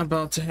I'm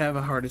about to have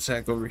a heart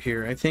attack over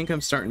here. I think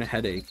I'm starting a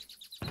headache.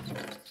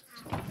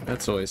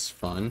 That's always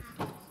fun.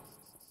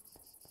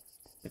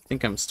 I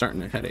think I'm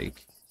starting a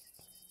headache.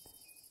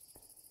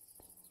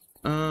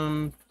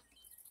 Do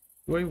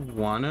I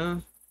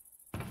wanna?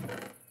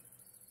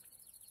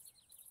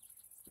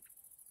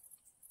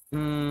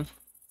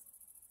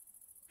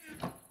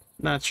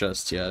 Not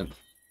just yet.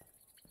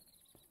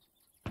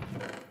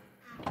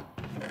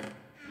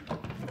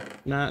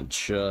 Not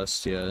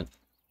just yet.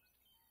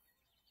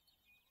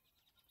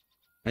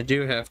 I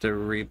do have to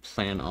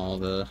replant all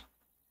the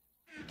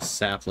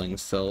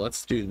saplings, so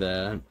let's do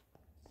that.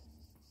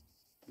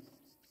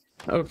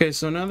 Okay,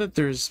 so now that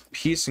there's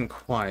peace and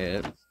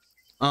quiet,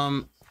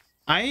 I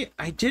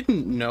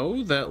didn't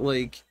know that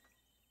like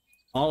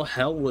all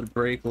hell would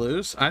break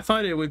loose. I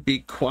thought it would be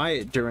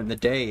quiet during the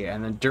day,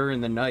 and then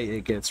during the night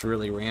it gets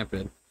really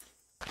rampant.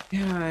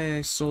 Yeah,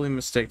 I solely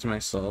mistaked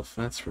myself,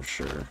 that's for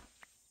sure.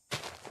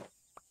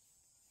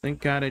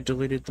 Thank God I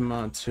deleted the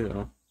mod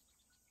too.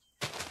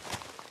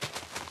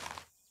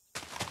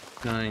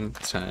 9,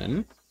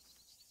 10.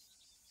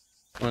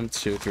 1,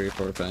 2, 3,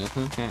 4, 5.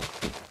 Okay.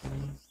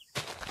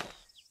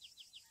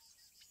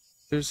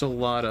 There's a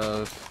lot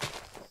of...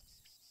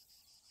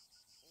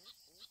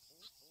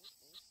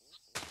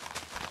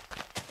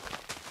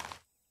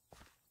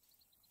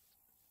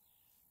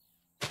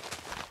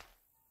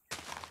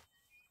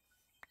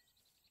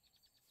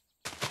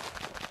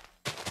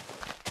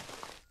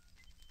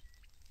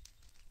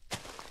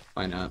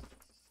 Why not?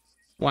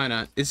 Why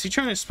not? Is he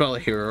trying to spell a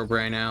hero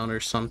right now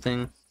or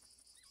something?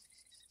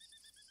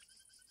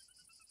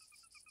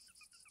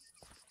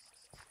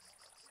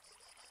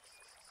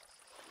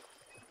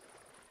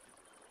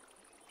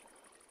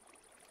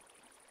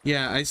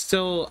 Yeah, I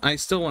still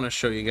want to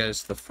show you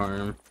guys the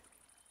farm.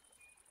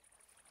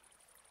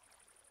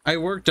 I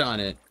worked on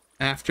it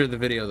after the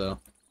video though.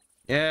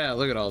 Yeah,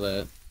 look at all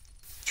that.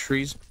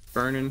 Trees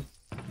burning.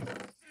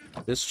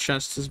 This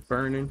chest is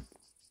burning.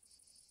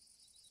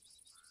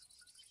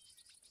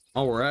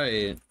 All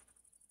right.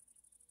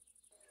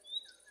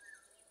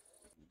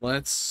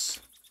 Let's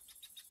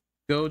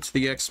go to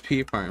the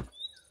XP farm.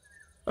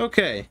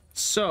 Okay,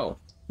 so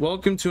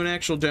welcome to an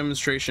actual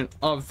demonstration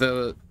of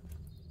the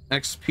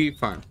XP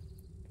farm.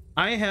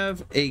 I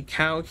have a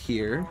cow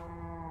here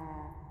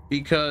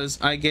because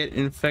I get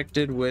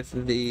infected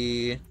with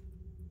the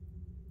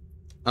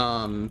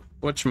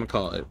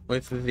whatchamacallit,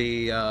 with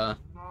the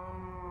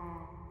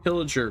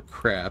pillager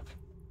crap.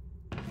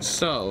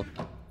 So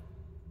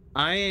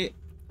I'll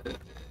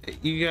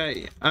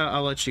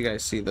let you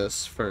guys see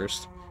this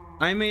first.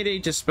 I made a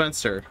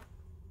dispenser.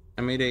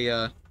 I made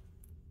a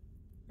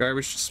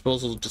garbage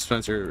disposal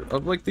dispenser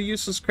of like the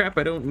useless crap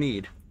I don't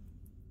need.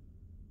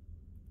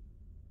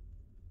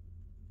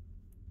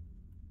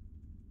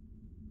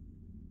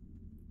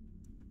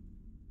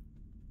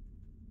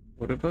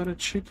 What about a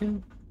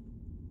chicken?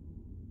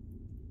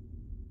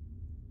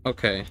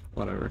 Okay,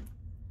 whatever.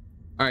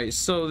 Alright,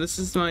 so this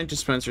is my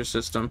dispenser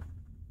system.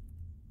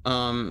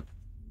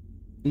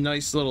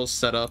 Nice little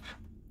setup.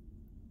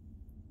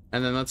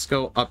 And then let's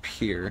go up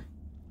here.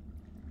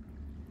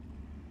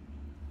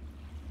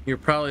 You're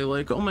probably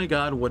like, oh my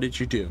god, what did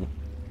you do?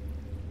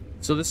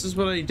 So this is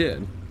what I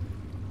did.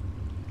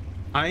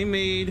 I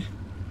made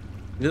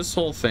this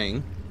whole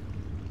thing.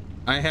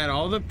 I had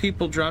all the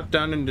people drop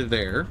down into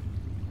there,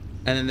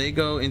 and then they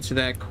go into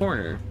that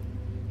corner.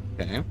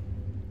 Okay.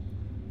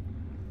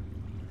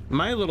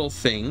 My little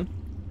thing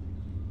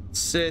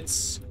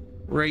sits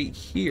right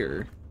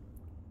here.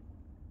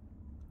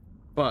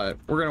 But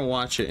we're gonna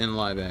watch it in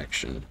live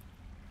action.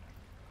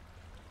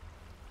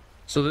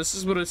 So this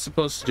is what it's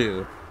supposed to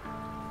do.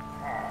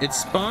 It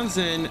spawns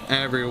in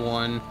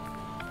everyone.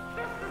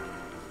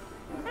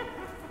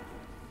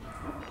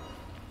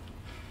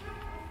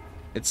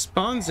 It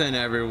spawns in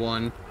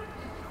everyone.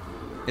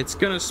 It's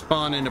gonna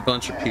spawn in a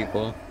bunch of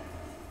people.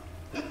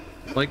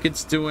 Like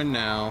it's doing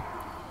now.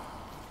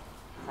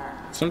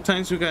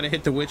 Sometimes we gotta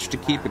hit the witch to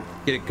get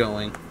it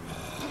going.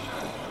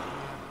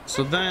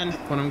 So then,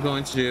 what I'm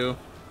going to do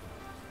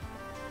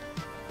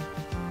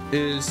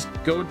is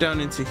go down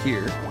into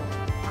here.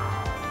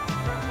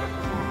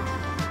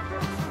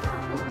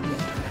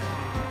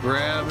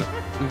 Grab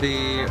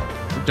the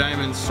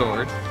diamond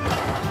sword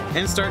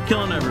and start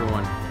killing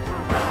everyone.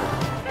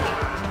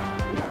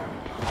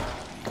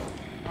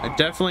 I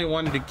definitely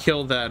wanted to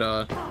kill that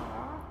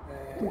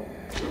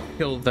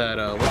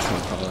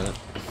whatchamacallit.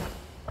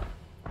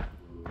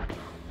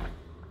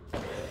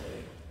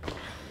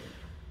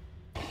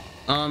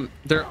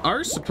 There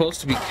are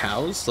supposed to be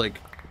cows like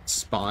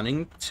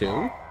spawning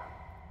too.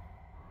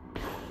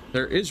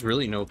 There is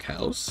really no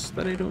cows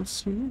that I don't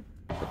see,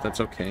 but that's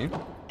okay.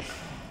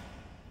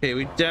 Okay,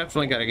 we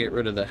definitely got to get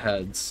rid of the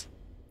heads.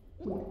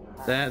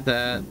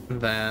 That.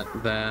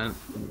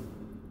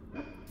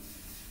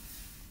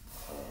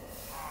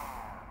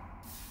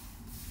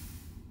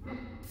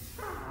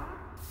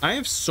 I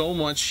have so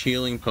much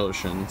healing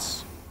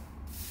potions.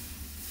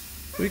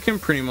 We can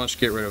pretty much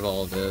get rid of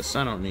all of this.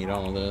 I don't need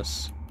all of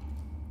this.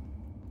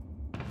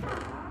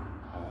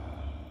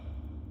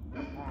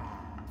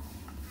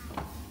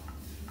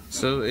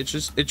 So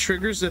it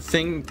triggers a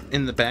thing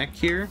in the back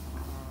here,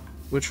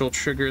 which will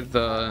trigger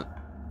the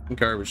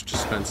garbage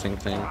dispensing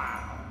thing.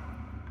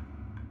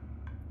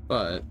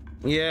 But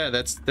yeah,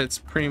 that's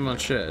pretty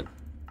much it.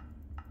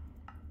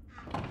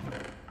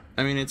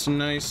 I mean, it's a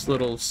nice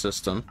little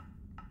system.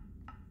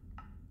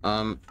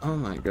 Oh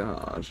my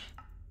god.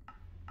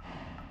 I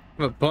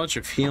have a bunch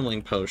of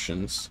healing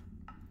potions.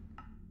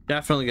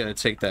 Definitely gonna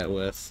take that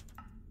with.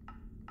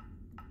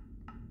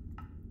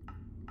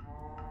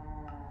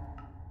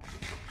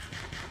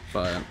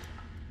 But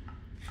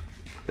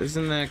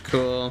isn't that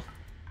cool?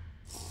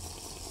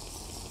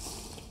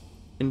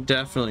 Can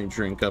definitely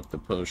drink up the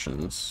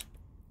potions.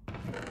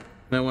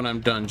 Then when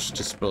I'm done, just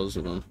dispose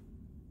of them.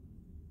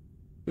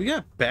 We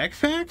got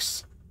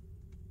backpacks?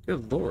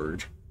 Good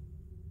lord.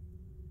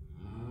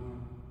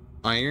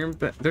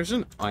 There's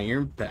an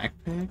iron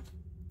backpack?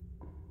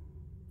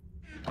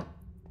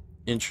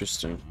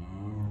 Interesting.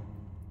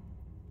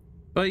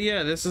 But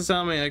yeah, this is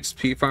how my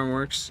XP farm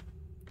works.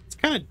 It's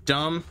kind of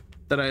dumb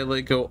that I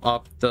like go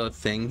up the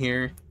thing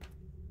here.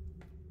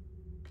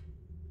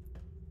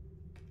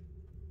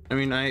 I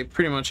mean, I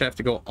pretty much have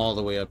to go all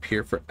the way up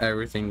here for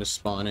everything to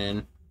spawn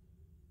in.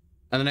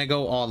 And then I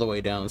go all the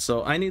way down.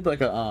 So I need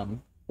like a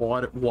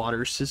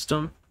water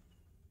system.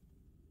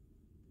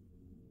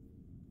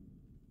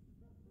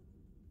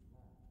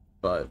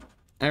 But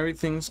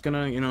everything's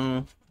gonna, you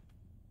know,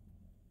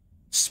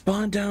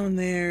 spawn down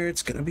there.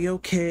 It's gonna be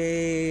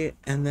okay.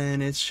 And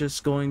then it's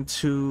just going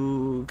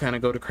to kind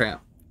of go to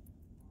crap.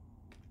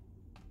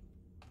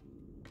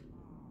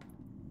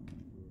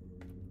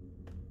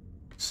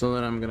 So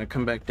then I'm gonna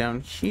come back down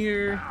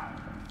here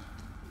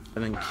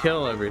and then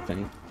kill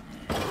everything.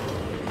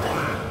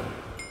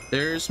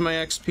 There's my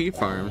XP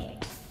farm.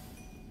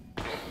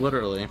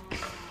 Literally.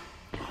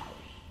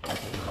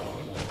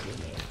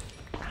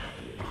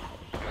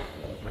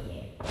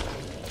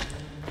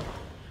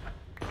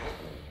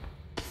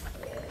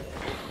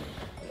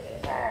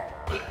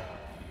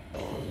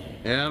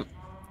 Yep.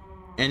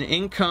 And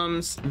in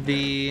comes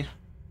the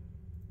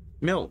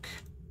milk.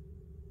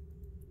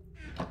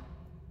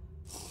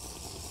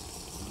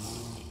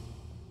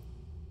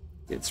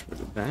 Gets rid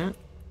of that.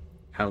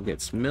 Cow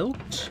gets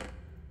milked.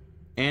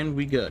 And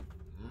we good.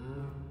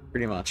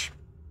 Pretty much.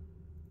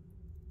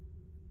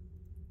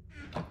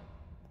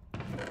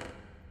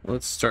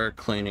 Let's start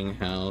cleaning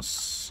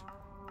house.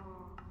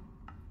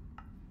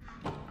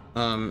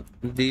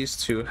 These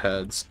two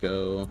heads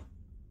go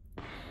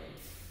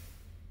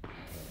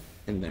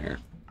in there.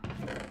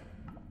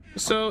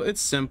 So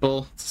it's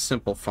simple. It's a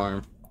simple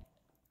farm.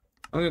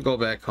 I'm gonna go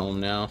back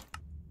home now.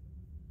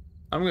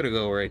 I'm gonna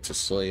go right to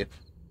sleep.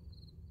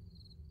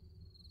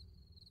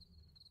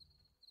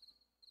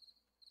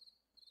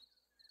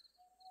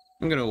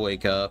 I'm gonna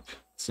wake up.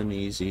 It's an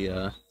easy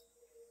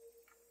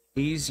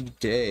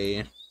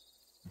day.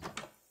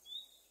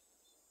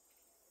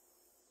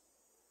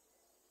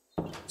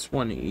 It's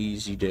one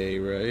easy day,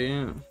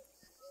 right?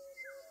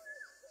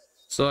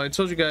 So I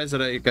told you guys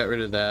that I got rid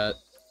of that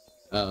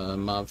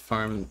mob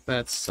farm.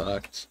 That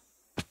sucked.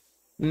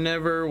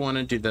 Never want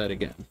to do that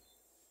again.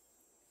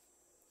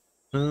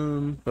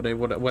 But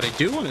what I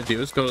do want to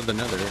do is go to the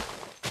Nether.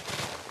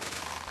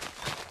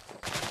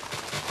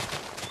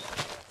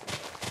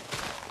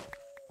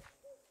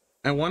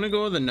 I want to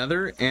go to the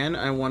Nether, and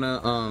I want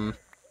to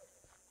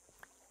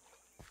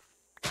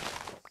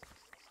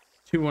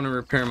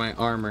repair my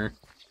armor.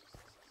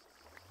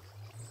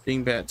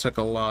 Dingbat took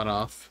a lot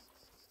off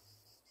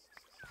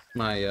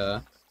my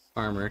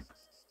armor.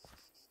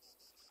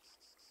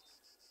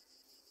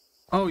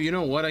 Oh, you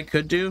know what I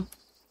could do?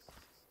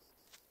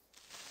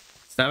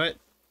 Stop it.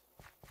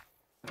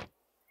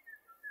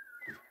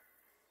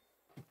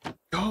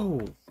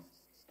 Go.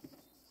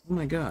 Oh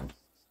my god.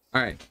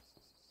 All right.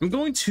 I'm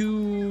going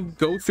to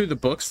go through the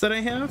books that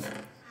I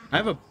have. I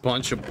have a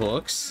bunch of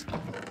books.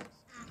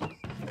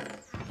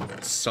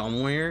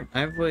 Somewhere. I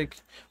have like...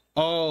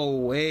 Oh,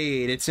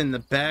 wait. It's in the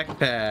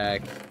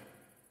backpack.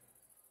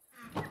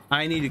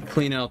 I need to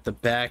clean out the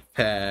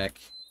backpack.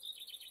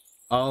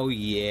 Oh,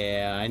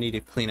 yeah. I need to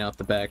clean out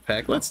the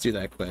backpack. Let's do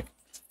that quick.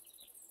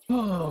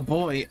 Oh,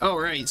 boy. All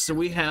right. So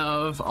we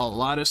have a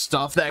lot of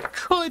stuff that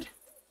could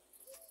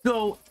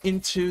go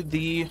into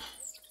the...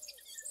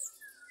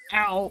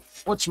 Ow,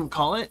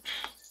 whatchamacallit?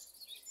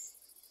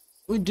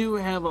 We do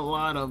have a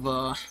lot of,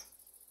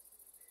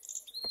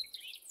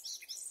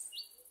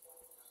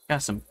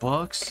 got some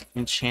books,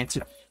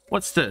 enchanted.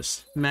 What's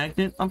this?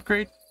 Magnet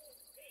upgrade?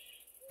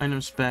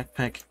 Items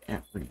backpack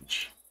at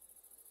reach.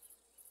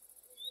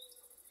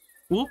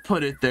 We'll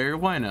put it there,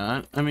 why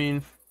not? I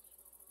mean,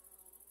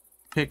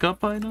 pick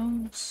up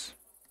items?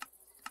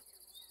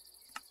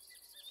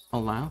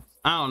 Allow?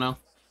 I don't know.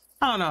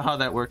 I don't know how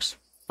that works.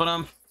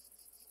 But,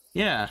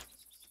 yeah.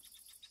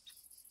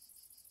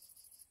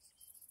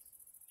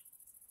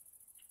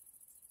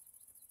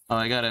 Oh,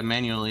 I gotta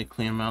manually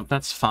clean them out.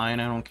 That's fine,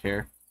 I don't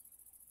care.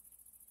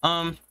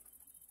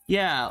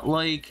 Yeah,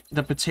 like,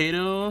 the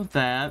potato,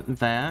 that,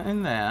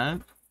 and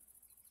that.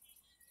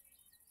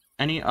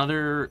 Any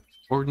other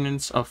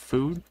ordinance of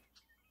food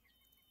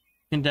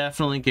can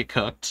definitely get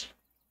cooked.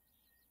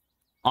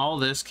 All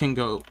this can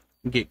go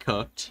get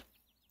cooked.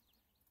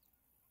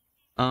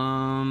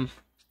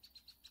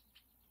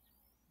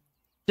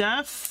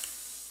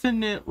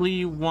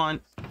 Definitely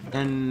want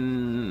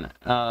an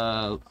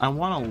I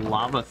want a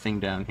lava thing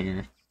down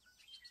here.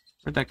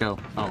 Where'd that go?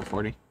 Oh,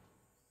 40.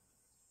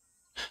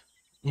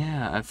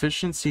 Yeah,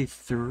 efficiency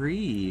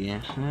 3.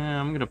 Yeah,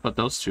 I'm gonna put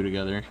those two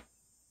together.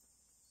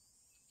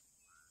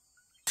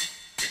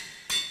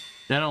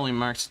 That only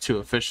marks it to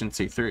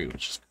efficiency 3,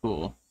 which is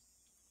cool.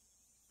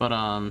 But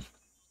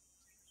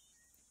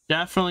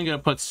definitely gonna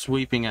put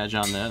sweeping edge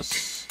on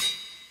this.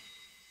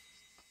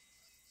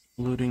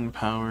 Looting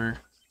power.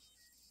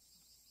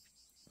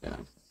 Yeah.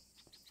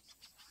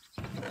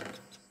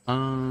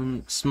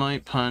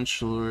 Smite,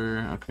 punch, lure.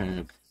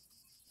 Okay.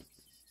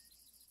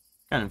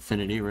 Got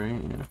infinity, right?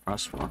 Yeah,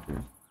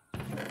 crosswalker.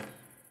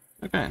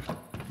 Okay.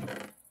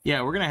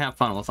 Yeah, we're gonna have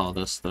fun with all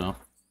this though.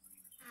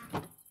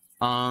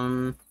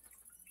 4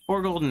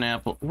 golden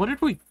apple. What did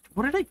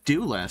I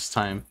do last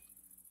time?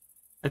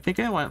 I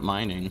think I went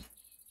mining.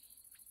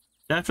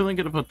 Definitely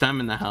gonna put them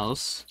in the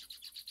house.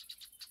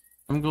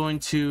 I'm going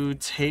to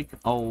take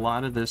a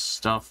lot of this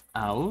stuff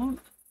out.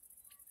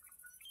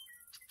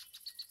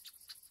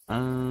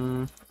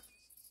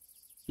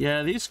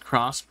 Yeah, these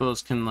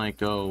crossbows can like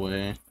go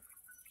away.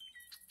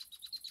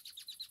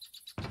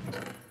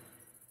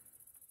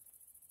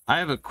 I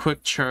have a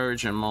quick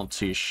charge and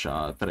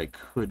multi-shot that I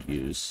could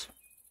use.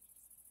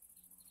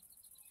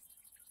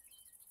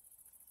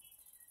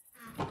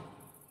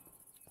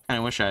 I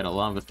wish I had a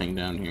lava thing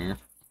down here.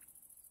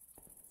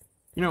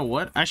 You know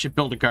what? I should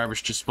build a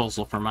garbage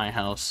disposal for my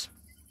house.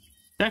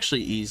 It's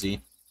actually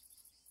easy.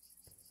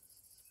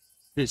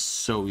 It is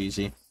so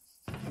easy.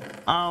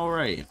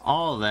 Alright,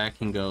 all of that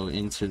can go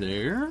into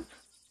there.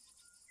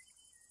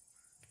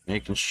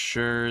 Making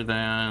sure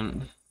that...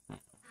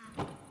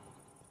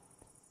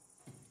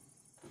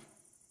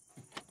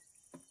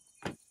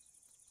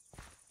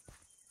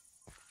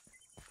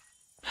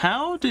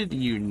 How did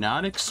you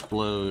not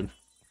explode?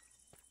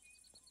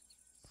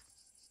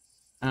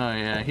 Oh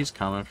yeah, he's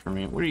coming for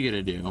me. What are you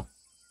gonna do?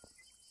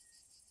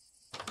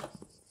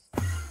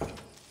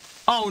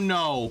 Oh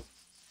no!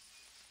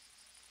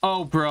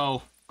 Oh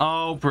bro.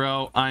 Oh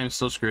bro. I am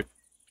so screwed.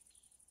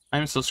 I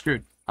am so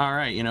screwed.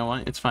 Alright, you know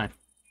what? It's fine.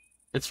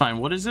 It's fine.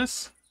 What is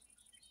this?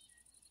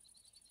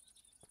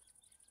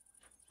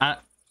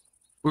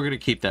 We're gonna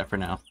keep that for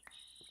now.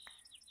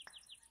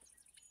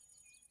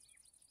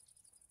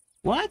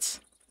 What?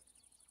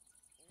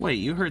 Wait,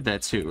 you heard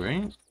that too,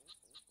 right?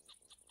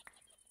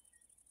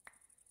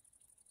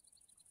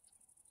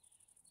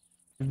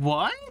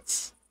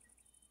 What?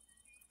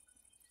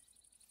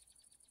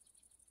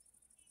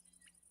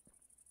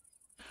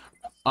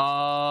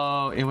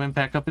 Oh, it went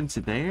back up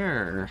into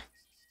there.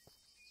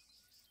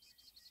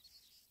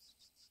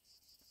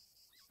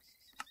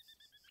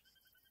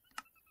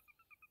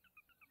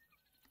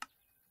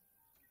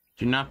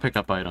 Do not pick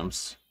up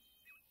items.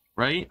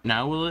 Right?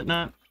 Now will it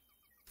not?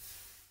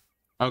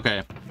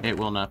 Okay, it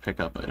will not pick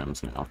up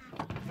items now.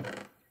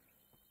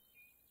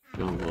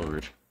 Good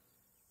lord.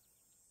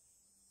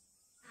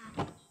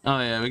 Oh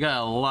yeah, we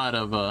got a lot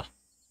of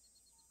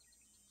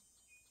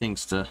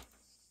things to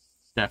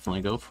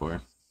definitely go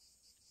for.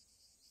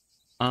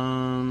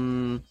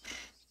 I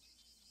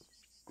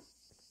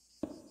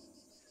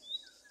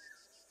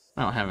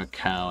don't have a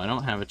cow, I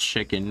don't have a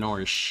chicken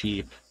nor a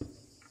sheep.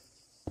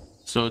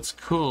 So it's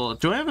cool.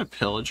 Do I have a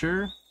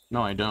pillager?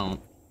 No, I don't.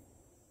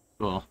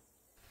 Cool.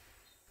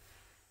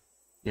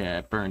 Yeah,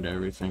 it burned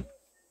everything.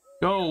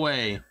 Go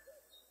away!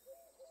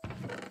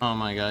 Oh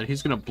my god,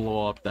 he's gonna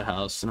blow up the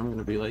house, and I'm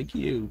gonna be like,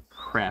 you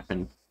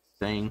crapping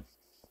thing.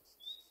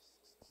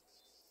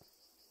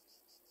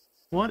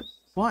 What?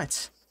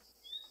 What?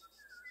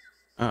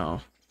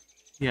 Oh.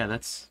 Yeah,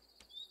 that's...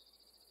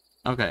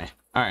 Okay.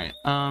 Alright,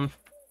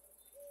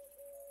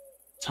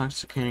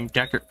 Intoxicating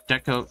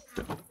deco...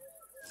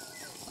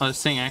 Oh,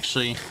 this thing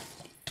actually...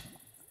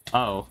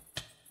 Oh.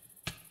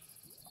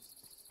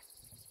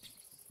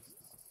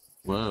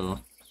 Whoa.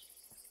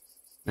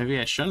 Maybe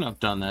I shouldn't have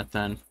done that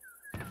then.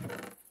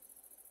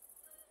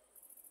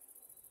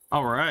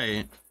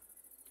 Alright.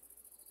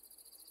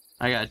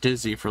 I got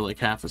dizzy for like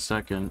half a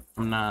second.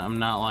 I'm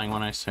not lying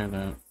when I say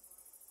that.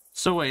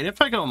 So wait,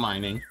 if I go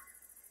mining...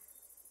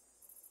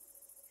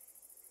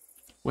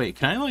 Wait,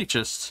 can I like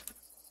just...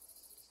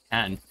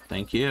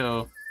 Thank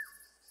you.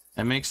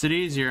 That makes it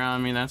easier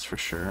on me, that's for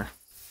sure.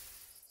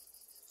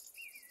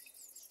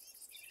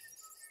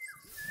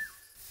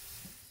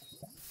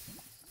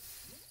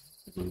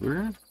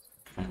 Lure?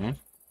 Okay.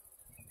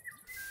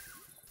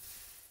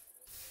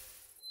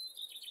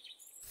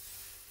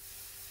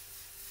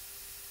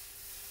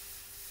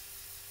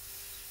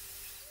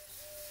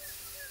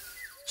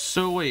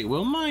 So wait,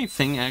 will my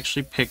thing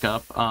actually pick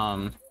up,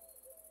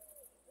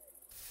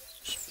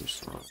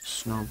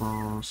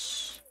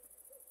 snowballs?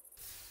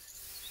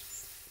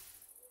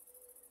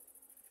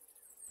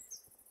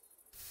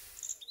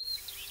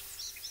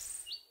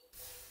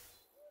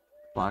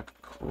 Black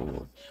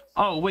coal.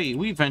 Oh wait,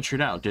 we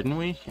ventured out, didn't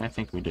we? I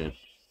think we did.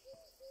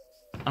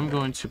 I'm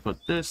going to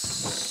put this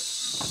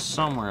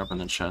somewhere up in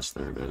the chest.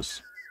 There it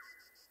is.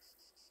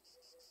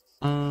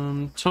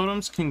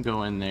 Totems can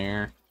go in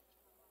there.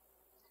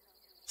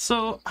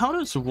 So, how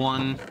does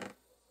one...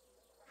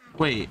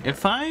 Wait,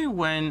 if I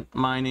went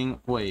mining...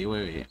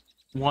 Wait.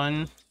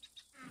 One...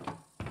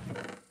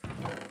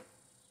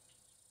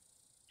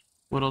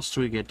 What else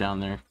do we get down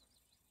there?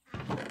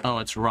 Oh,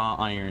 it's raw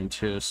iron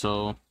too,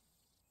 so...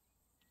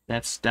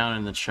 That's down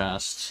in the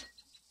chest.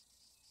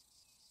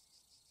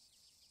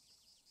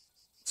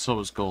 So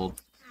is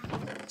gold.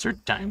 Is there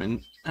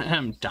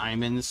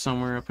diamonds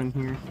somewhere up in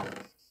here?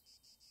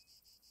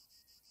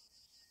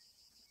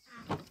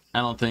 I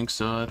don't think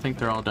so. I think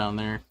they're all down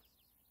there.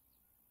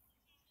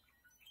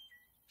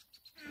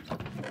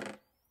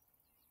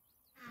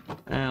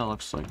 Yeah,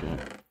 looks like it.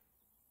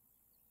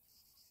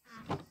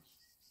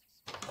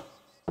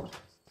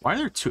 Why are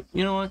there two?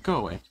 You know what? Go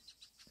away.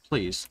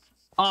 Please.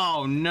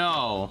 Oh,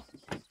 no.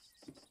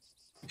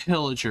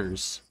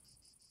 Pillagers.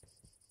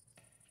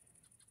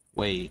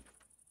 Wait.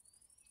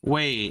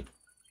 Wait.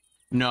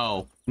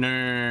 No. No,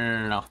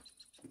 no, no, no,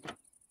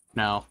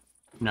 no.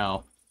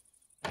 No.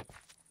 No.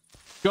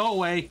 Go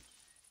away.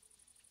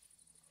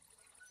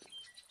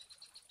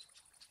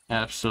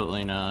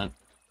 Absolutely not.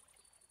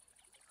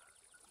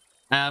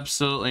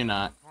 Absolutely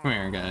not. Come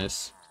here,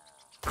 guys.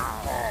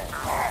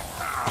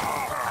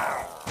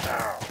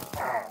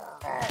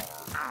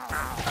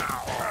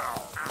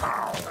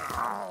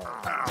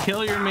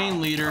 Kill your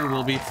main leader,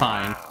 we'll be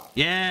fine.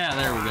 Yeah,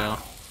 there we go.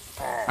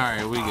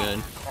 Alright, we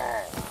good.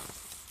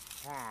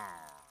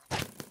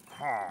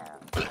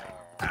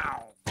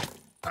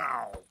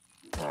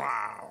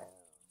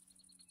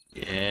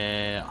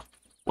 Yeah.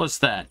 What's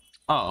that?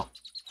 Oh.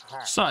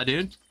 Saw,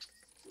 dude.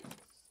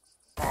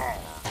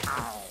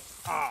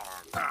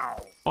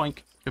 Boink.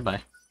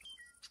 Goodbye.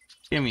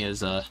 Gave me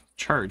his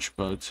charge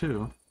bow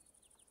too.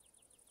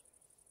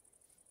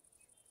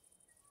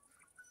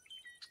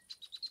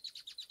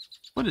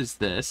 What is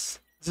this?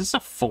 Is this a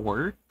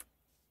 4?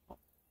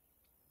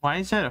 Why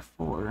is that a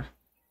 4?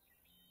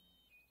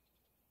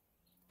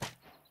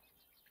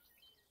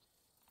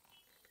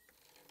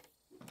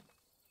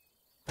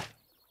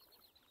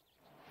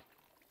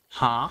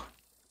 Huh?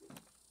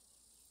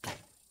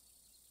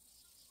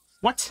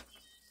 What?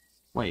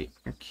 Wait,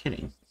 you're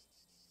kidding.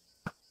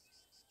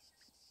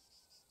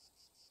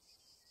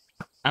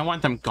 I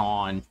want them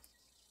gone.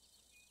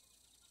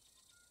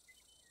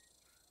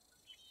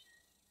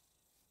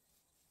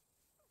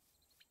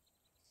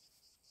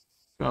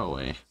 Go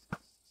away.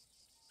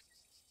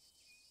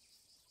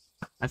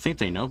 I think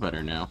they know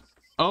better now.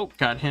 Oh,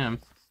 got him.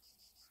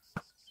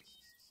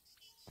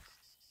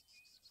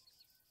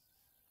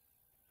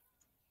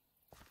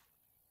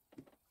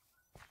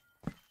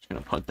 Just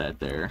gonna put that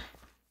there.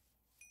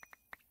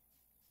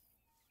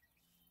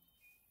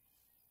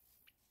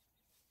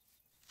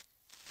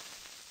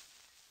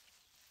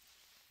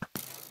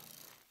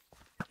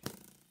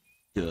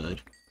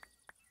 Good.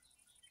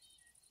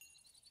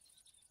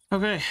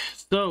 Okay,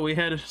 so we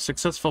had a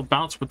successful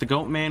bounce with the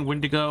Goat Man,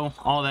 Windigo,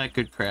 all that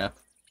good crap.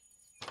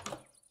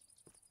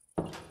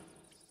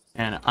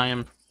 And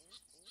I'm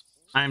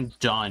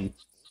done.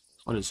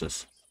 What is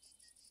this?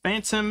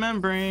 Phantom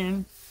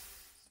Membrane.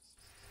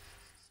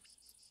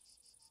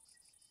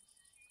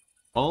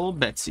 Old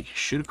Betsy,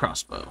 shoot a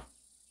crossbow.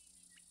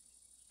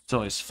 It's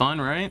always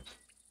fun, right?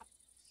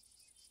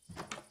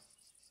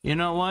 You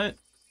know what?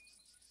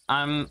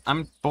 I'm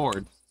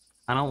bored.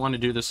 I don't want to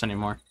do this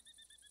anymore.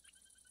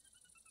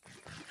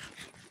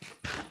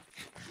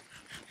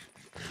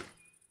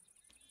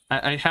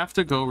 I have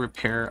to go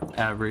repair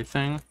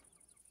everything.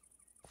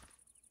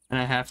 And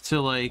I have to,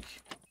 like...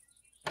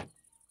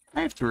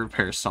 I have to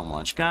repair so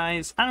much,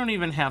 guys. I don't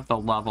even have the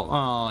level.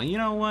 Oh, you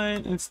know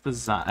what? It's the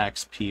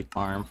XP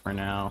farm for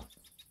now.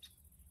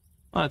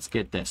 Let's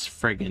get this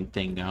friggin'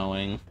 thing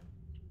going.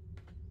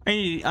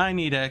 I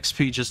need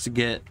XP just to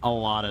get a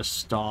lot of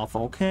stuff,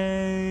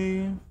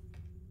 okay?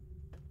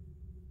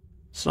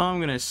 So I'm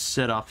gonna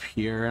sit up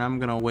here and I'm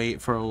gonna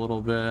wait for a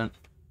little bit.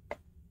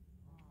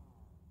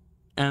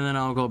 And then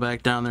I'll go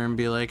back down there and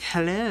be like,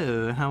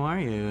 hello, how are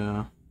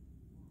you?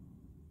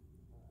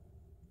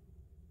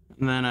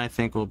 And then I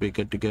think we'll be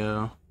good to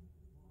go.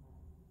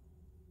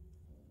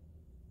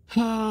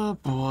 Oh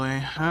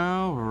boy,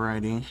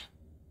 alrighty.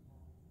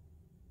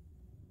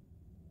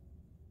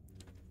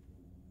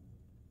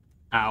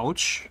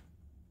 Ouch.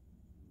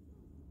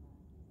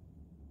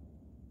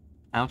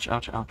 Ouch,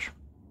 ouch, ouch.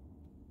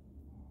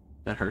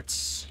 That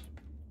hurts.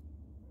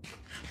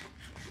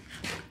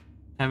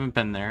 Haven't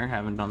been there,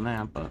 haven't done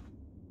that, but...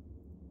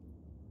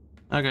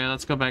 Okay,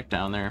 let's go back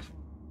down there.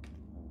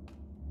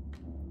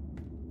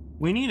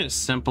 We need a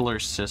simpler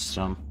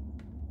system.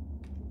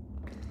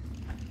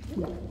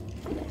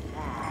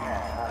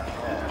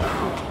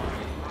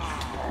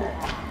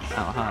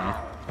 Oh,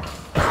 hi.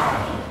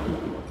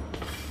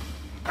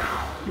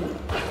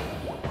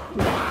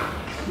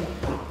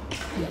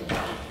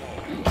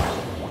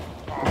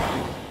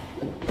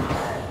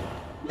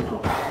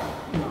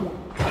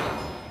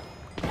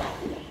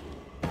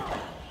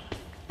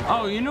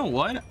 Oh, you know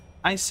what?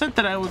 I said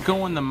that I would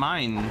go in the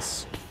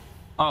mines.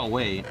 Oh,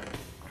 wait.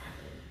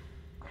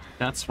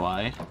 That's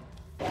why.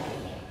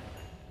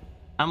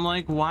 I'm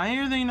like, why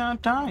are they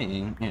not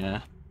dying?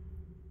 Yeah.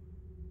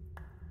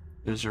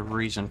 There's a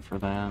reason for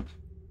that.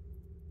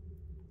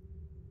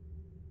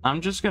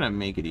 I'm just gonna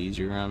make it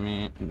easier on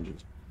me and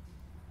just...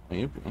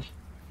 Maybe.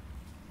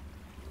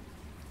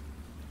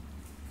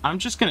 I'm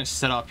just gonna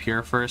sit up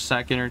here for a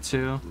second or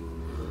two.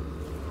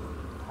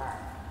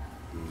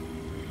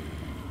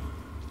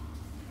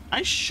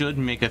 I should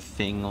make a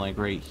thing like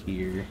right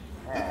here.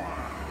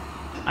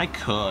 I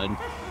could.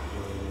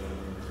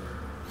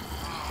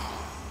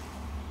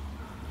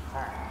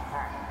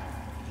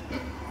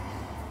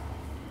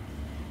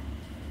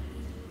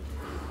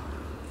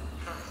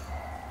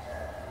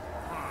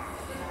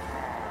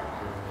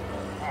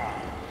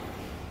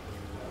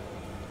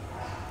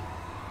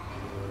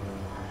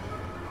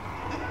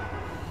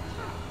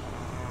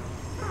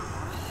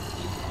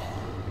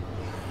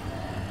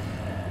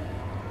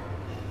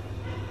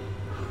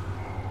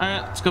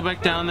 Alright, let's go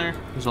back down there.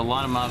 There's a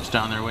lot of mobs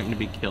down there waiting to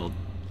be killed.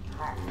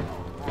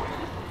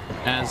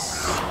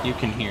 As you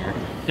can hear.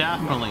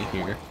 Definitely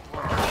hear.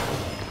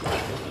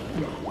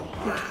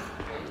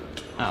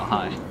 Oh,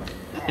 hi.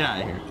 Get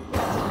out of here.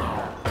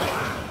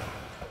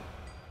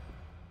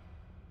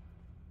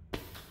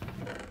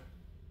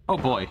 Oh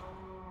boy.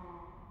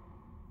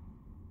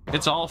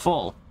 It's all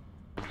full.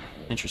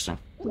 Interesting.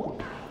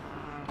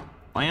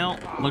 Well,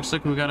 looks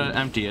like we gotta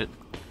empty it.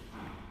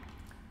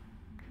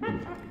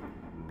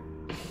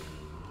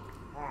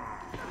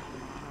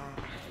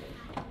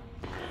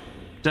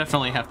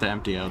 Definitely have to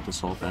empty out this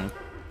whole thing.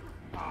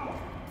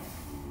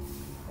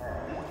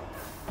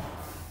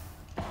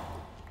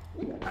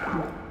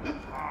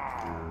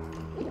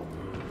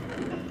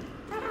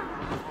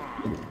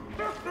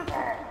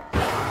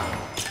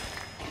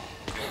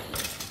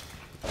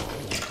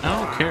 I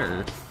don't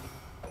care.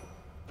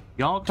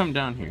 Y'all come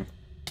down here.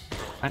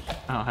 Oh,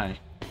 hi.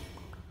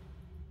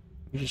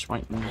 You're just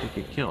waiting to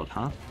get killed,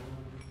 huh?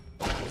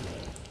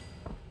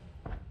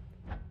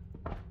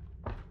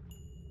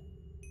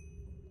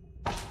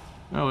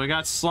 Oh, we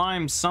got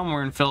slime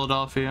somewhere in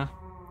Philadelphia.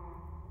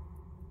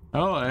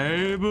 Oh,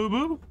 hey,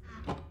 boo-boo.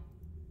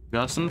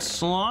 Got some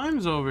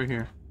slimes over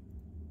here.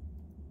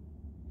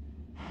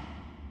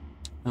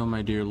 Oh,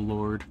 my dear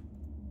lord.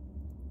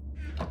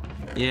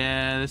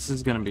 Yeah, this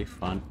is gonna be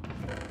fun.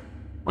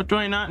 What do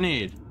I not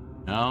need?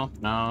 No,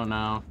 no,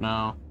 no,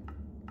 no.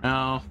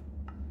 No.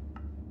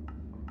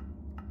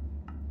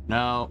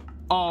 No.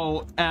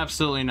 Oh,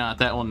 absolutely not.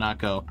 That will not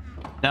go.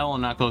 That will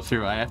not go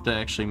through. I have to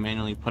actually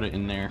manually put it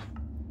in there.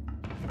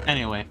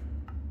 Anyway.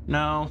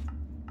 No.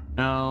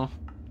 No.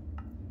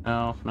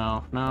 No,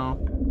 no, no.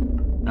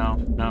 No,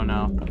 no,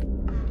 no.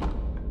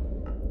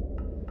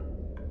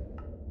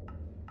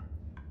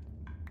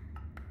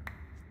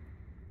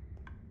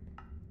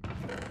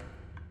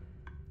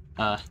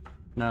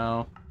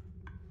 No.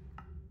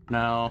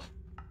 No.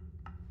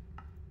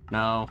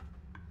 No.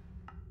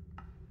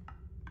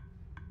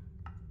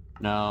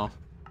 No.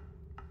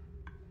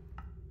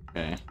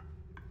 Okay.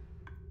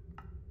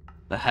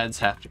 The heads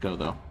have to go,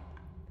 though.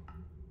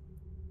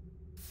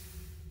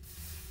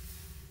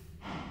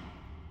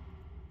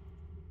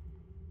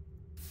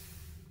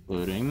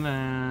 Including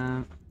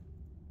that.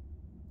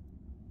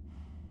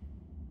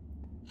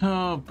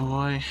 Oh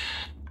boy.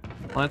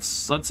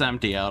 Let's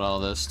empty out all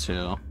this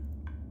too.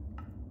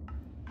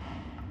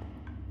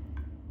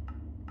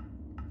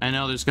 I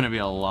know there's gonna be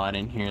a lot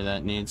in here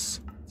that needs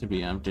to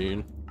be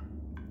emptied.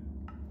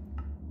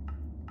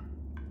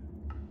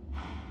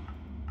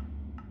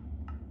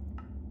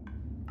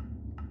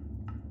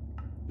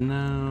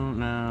 No,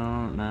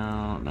 no,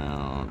 no,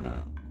 no,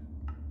 no.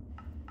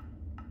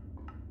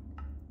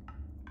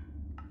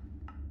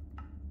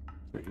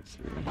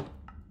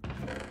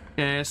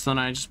 Okay, so then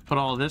I just put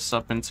all this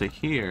up into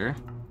here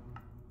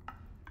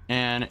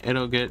and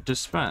it'll get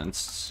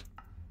dispensed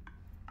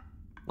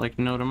like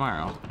no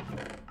tomorrow.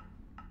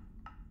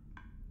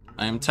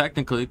 I am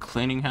technically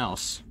cleaning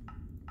house.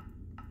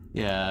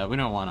 Yeah, we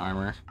don't want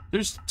armor.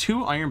 There's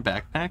 2 iron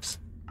backpacks.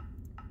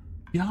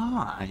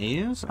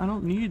 Guys, I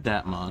don't need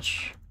that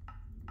much.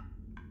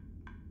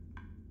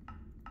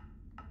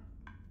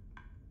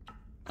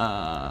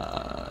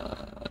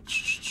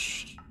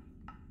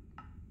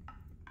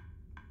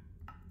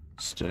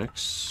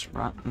 Sticks,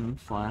 rotten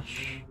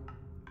flesh.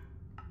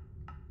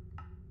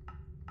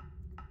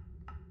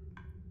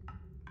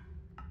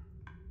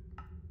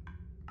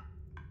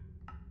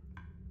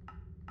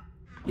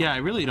 Yeah, I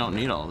really don't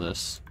need all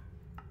this.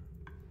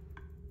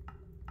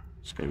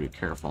 Just gotta be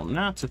careful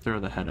not to throw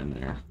the head in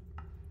there.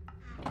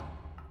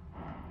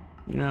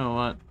 You know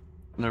what?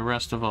 The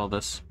rest of all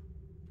this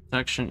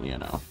section, you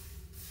know.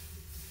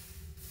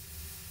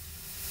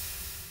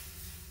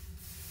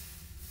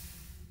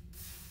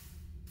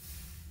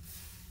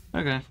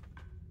 Okay.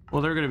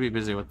 Well, they're gonna be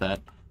busy with that.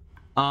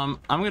 I'm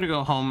gonna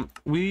go home.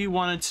 We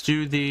wanted to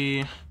do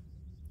the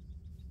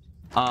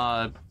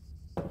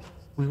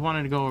we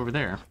wanted to go over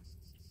there.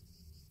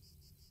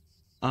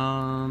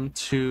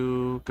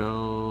 To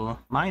go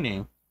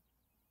mining.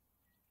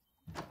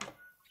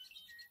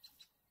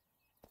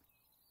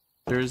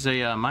 There's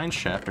a mine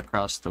shaft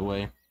across the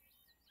way.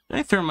 Did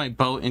I throw my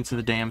boat into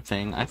the damn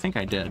thing? I think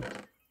I did.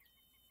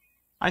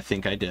 I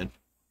think I did.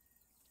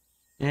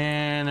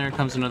 And there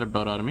comes another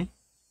boat out of me.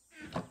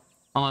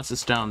 Unless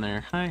it's down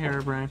there. Hi,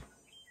 Herobrine.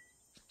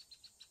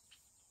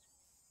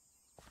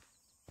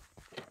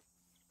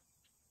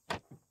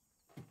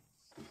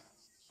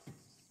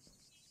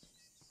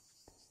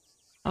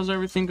 How's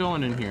everything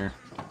going in here?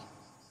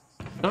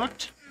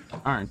 Cooked?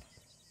 Darn.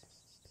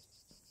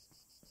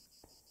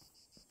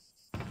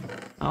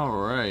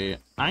 Alright.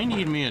 I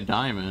need me a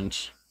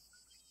diamond.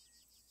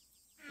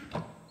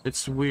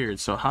 It's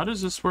weird. So how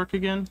does this work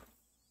again?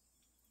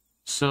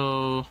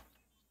 So...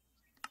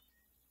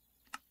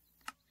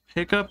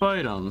 pick up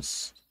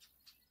items.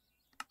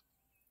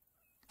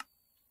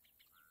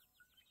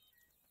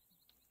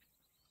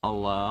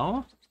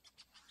 Allow.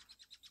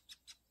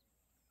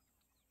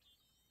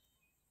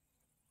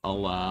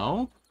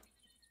 Allow.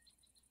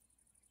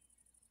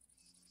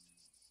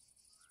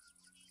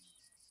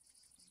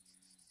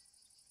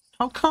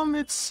 How come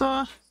it's,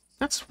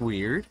 that's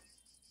weird.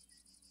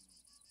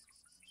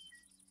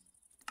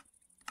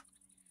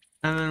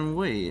 And then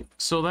wait,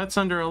 so that's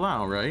under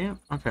allow, right?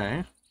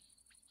 Okay.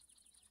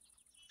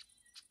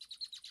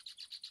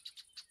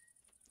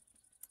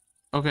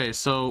 Okay,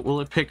 so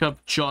will it pick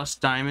up just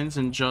diamonds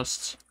and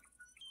just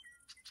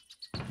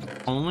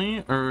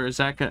only, or is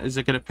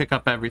it gonna pick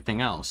up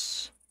everything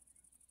else?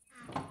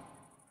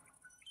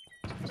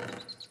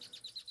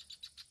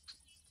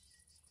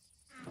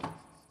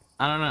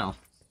 I don't know.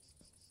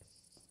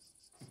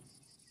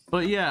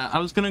 But yeah, I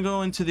was gonna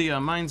go into the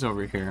mines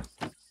over here,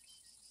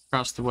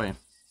 across the way.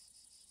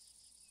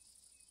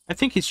 I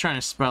think he's trying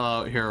to spell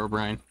out here,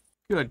 O'Brien.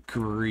 Good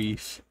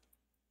grief.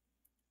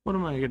 What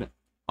am I gonna...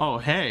 Oh,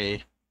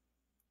 hey.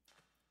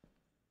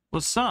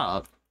 What's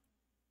up?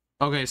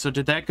 Okay, so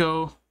did that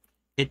go?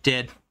 It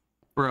did.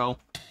 Bro.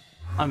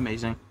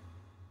 Amazing.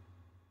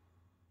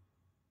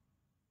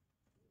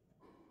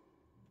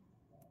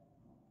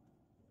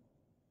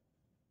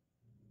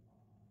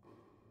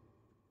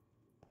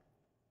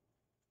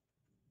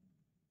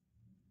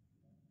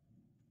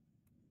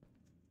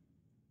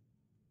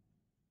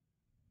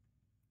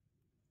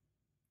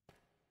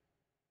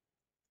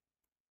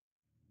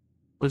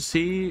 Was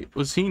he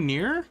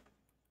near?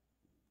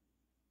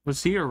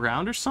 Was he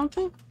around or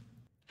something?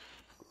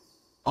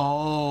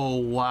 Oh,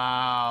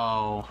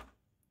 wow.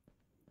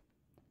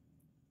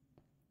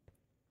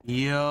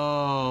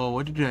 Yo,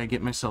 what did I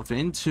get myself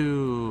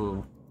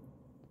into?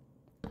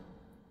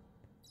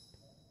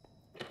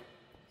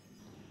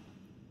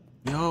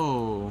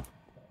 Yo.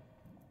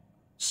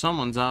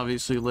 Someone's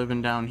obviously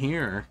living down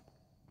here.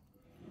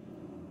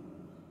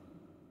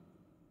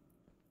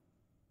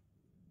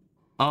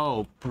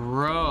 Oh,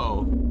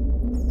 bro.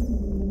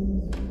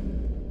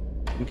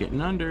 I'm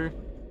getting under.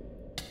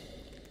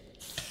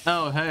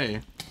 Oh, hey.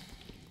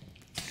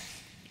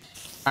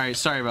 Alright,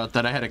 sorry about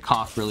that. I had a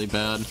cough really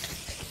bad.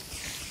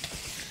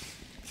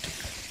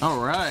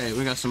 Alright,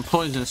 we got some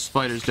poisonous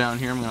spiders down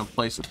here. I'm gonna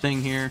place a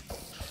thing here.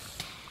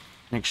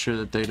 Make sure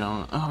that they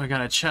don't... Oh, I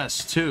got a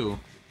chest, too.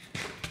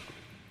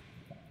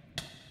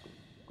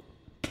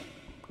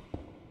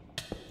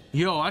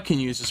 Yo, I can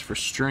use this for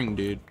string,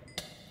 dude.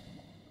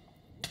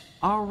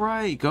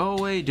 Alright, go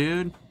away,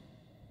 dude.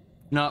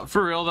 No,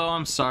 for real, though,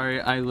 I'm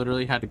sorry. I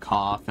literally had to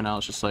cough, and I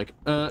was just like,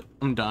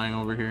 I'm dying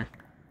over here.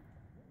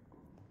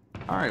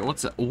 Alright,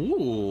 what's that?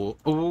 Ooh,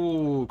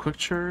 ooh, quick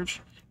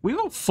charge. We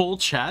have a full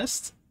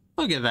chest?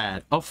 Look at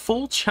that. A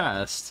full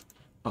chest.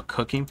 A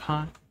cooking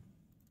pot?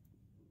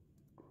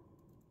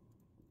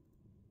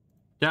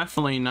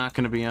 Definitely not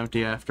going to be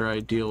empty after I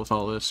deal with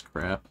all this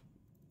crap.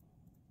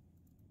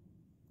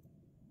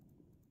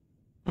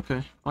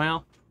 Okay,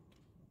 well,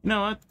 you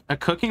know what? A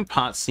cooking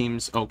pot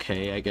seems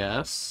okay, I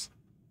guess.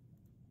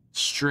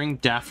 String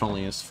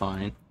definitely is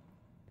fine.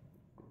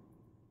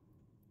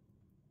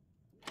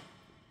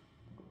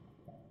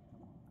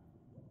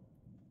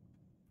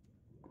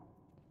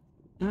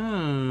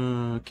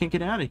 Can't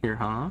get out of here,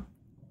 huh?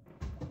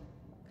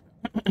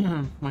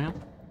 Well,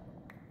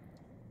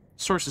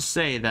 sources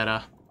say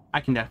that,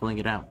 I can definitely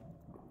get out.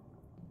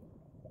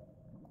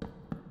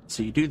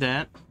 So you do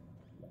that.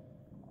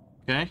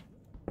 Okay.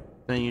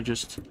 Then you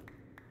just...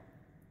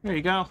 There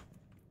you go.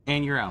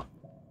 And you're out.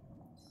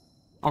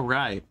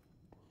 Alright.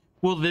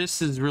 Well,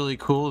 this is really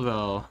cool,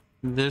 though.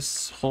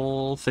 This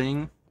whole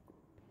thing...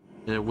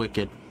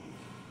 wicked.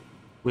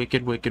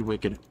 Wicked, wicked,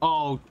 wicked.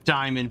 Oh,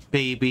 diamond,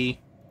 baby.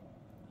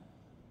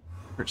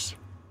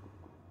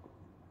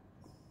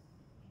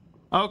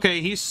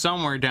 Okay, he's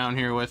somewhere down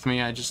here with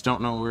me. I just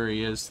don't know where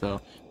he is,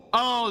 though.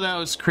 Oh, that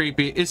was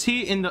creepy. Is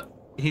he in the...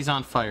 He's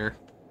on fire.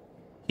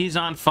 He's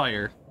on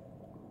fire.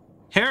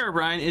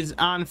 Herobrine is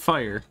on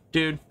fire.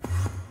 Dude.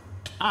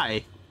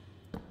 I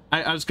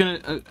was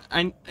gonna...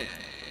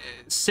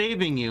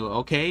 saving you,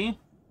 okay?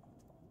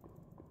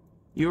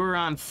 You were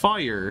on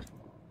fire,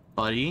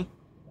 buddy.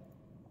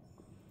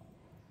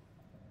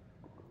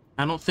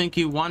 I don't think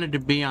you wanted to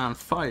be on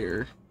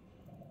fire.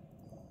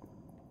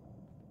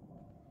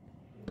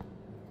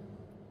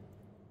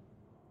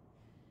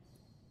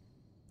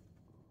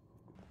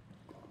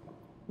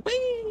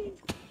 Whee!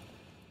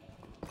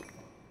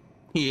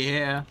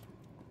 Yeah.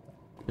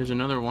 There's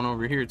another one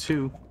over here,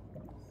 too.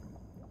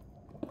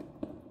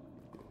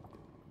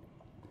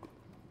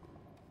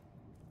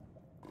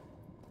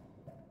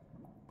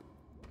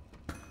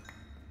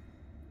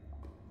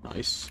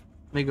 Nice.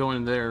 They go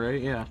in there,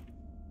 right? Yeah.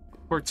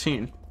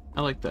 14.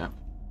 I like that.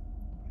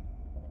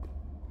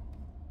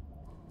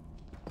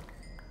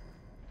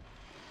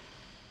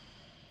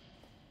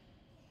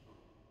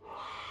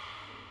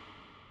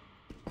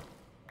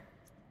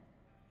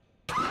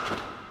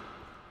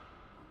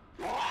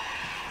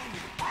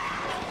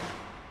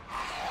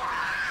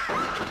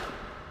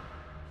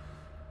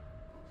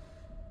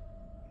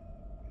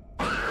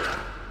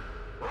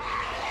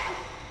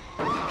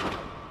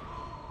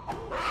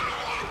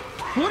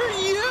 What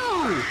are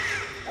you?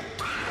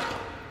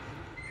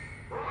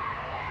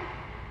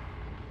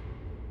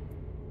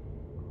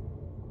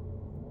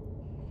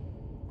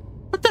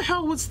 What the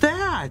hell was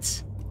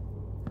that?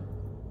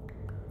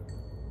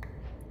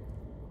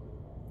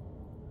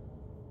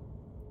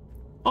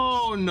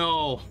 Oh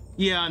no.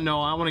 Yeah,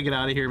 no, I want to get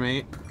out of here,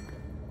 mate.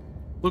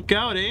 Look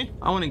out, eh?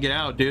 I want to get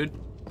out, dude.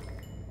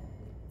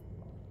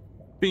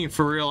 Being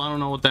for real, I don't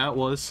know what that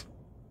was.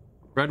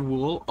 Red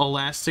wool,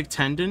 elastic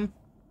tendon.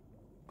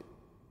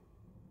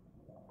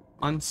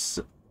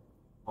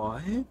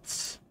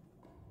 What?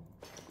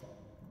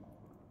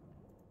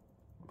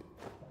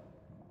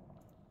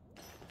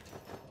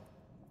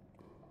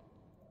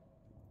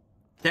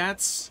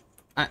 That's...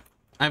 I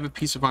have a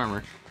piece of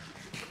armor.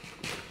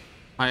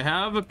 I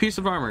have a piece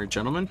of armor,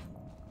 gentlemen.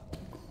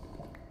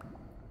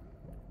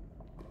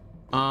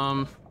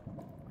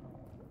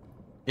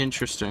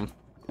 Interesting.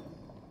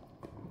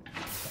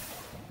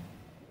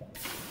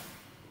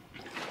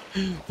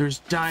 There's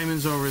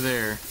diamonds over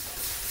there.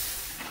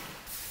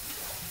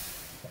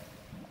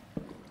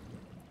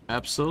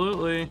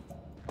 Absolutely.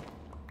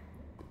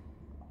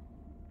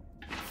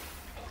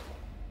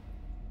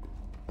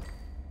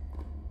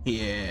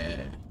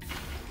 Yeah.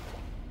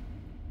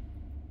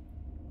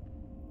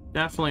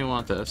 Definitely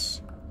want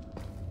this.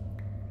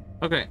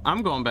 Okay,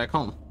 I'm going back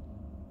home.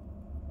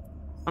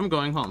 I'm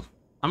going home.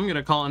 I'm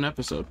gonna call it an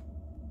episode.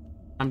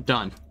 I'm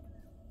done.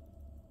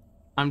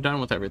 I'm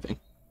done with everything.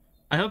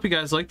 I hope you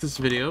guys liked this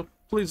video.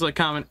 Please like,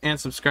 comment, and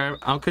subscribe.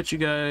 I'll catch you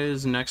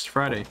guys next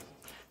Friday.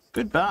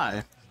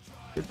 Goodbye.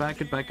 Goodbye,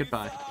 goodbye,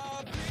 goodbye.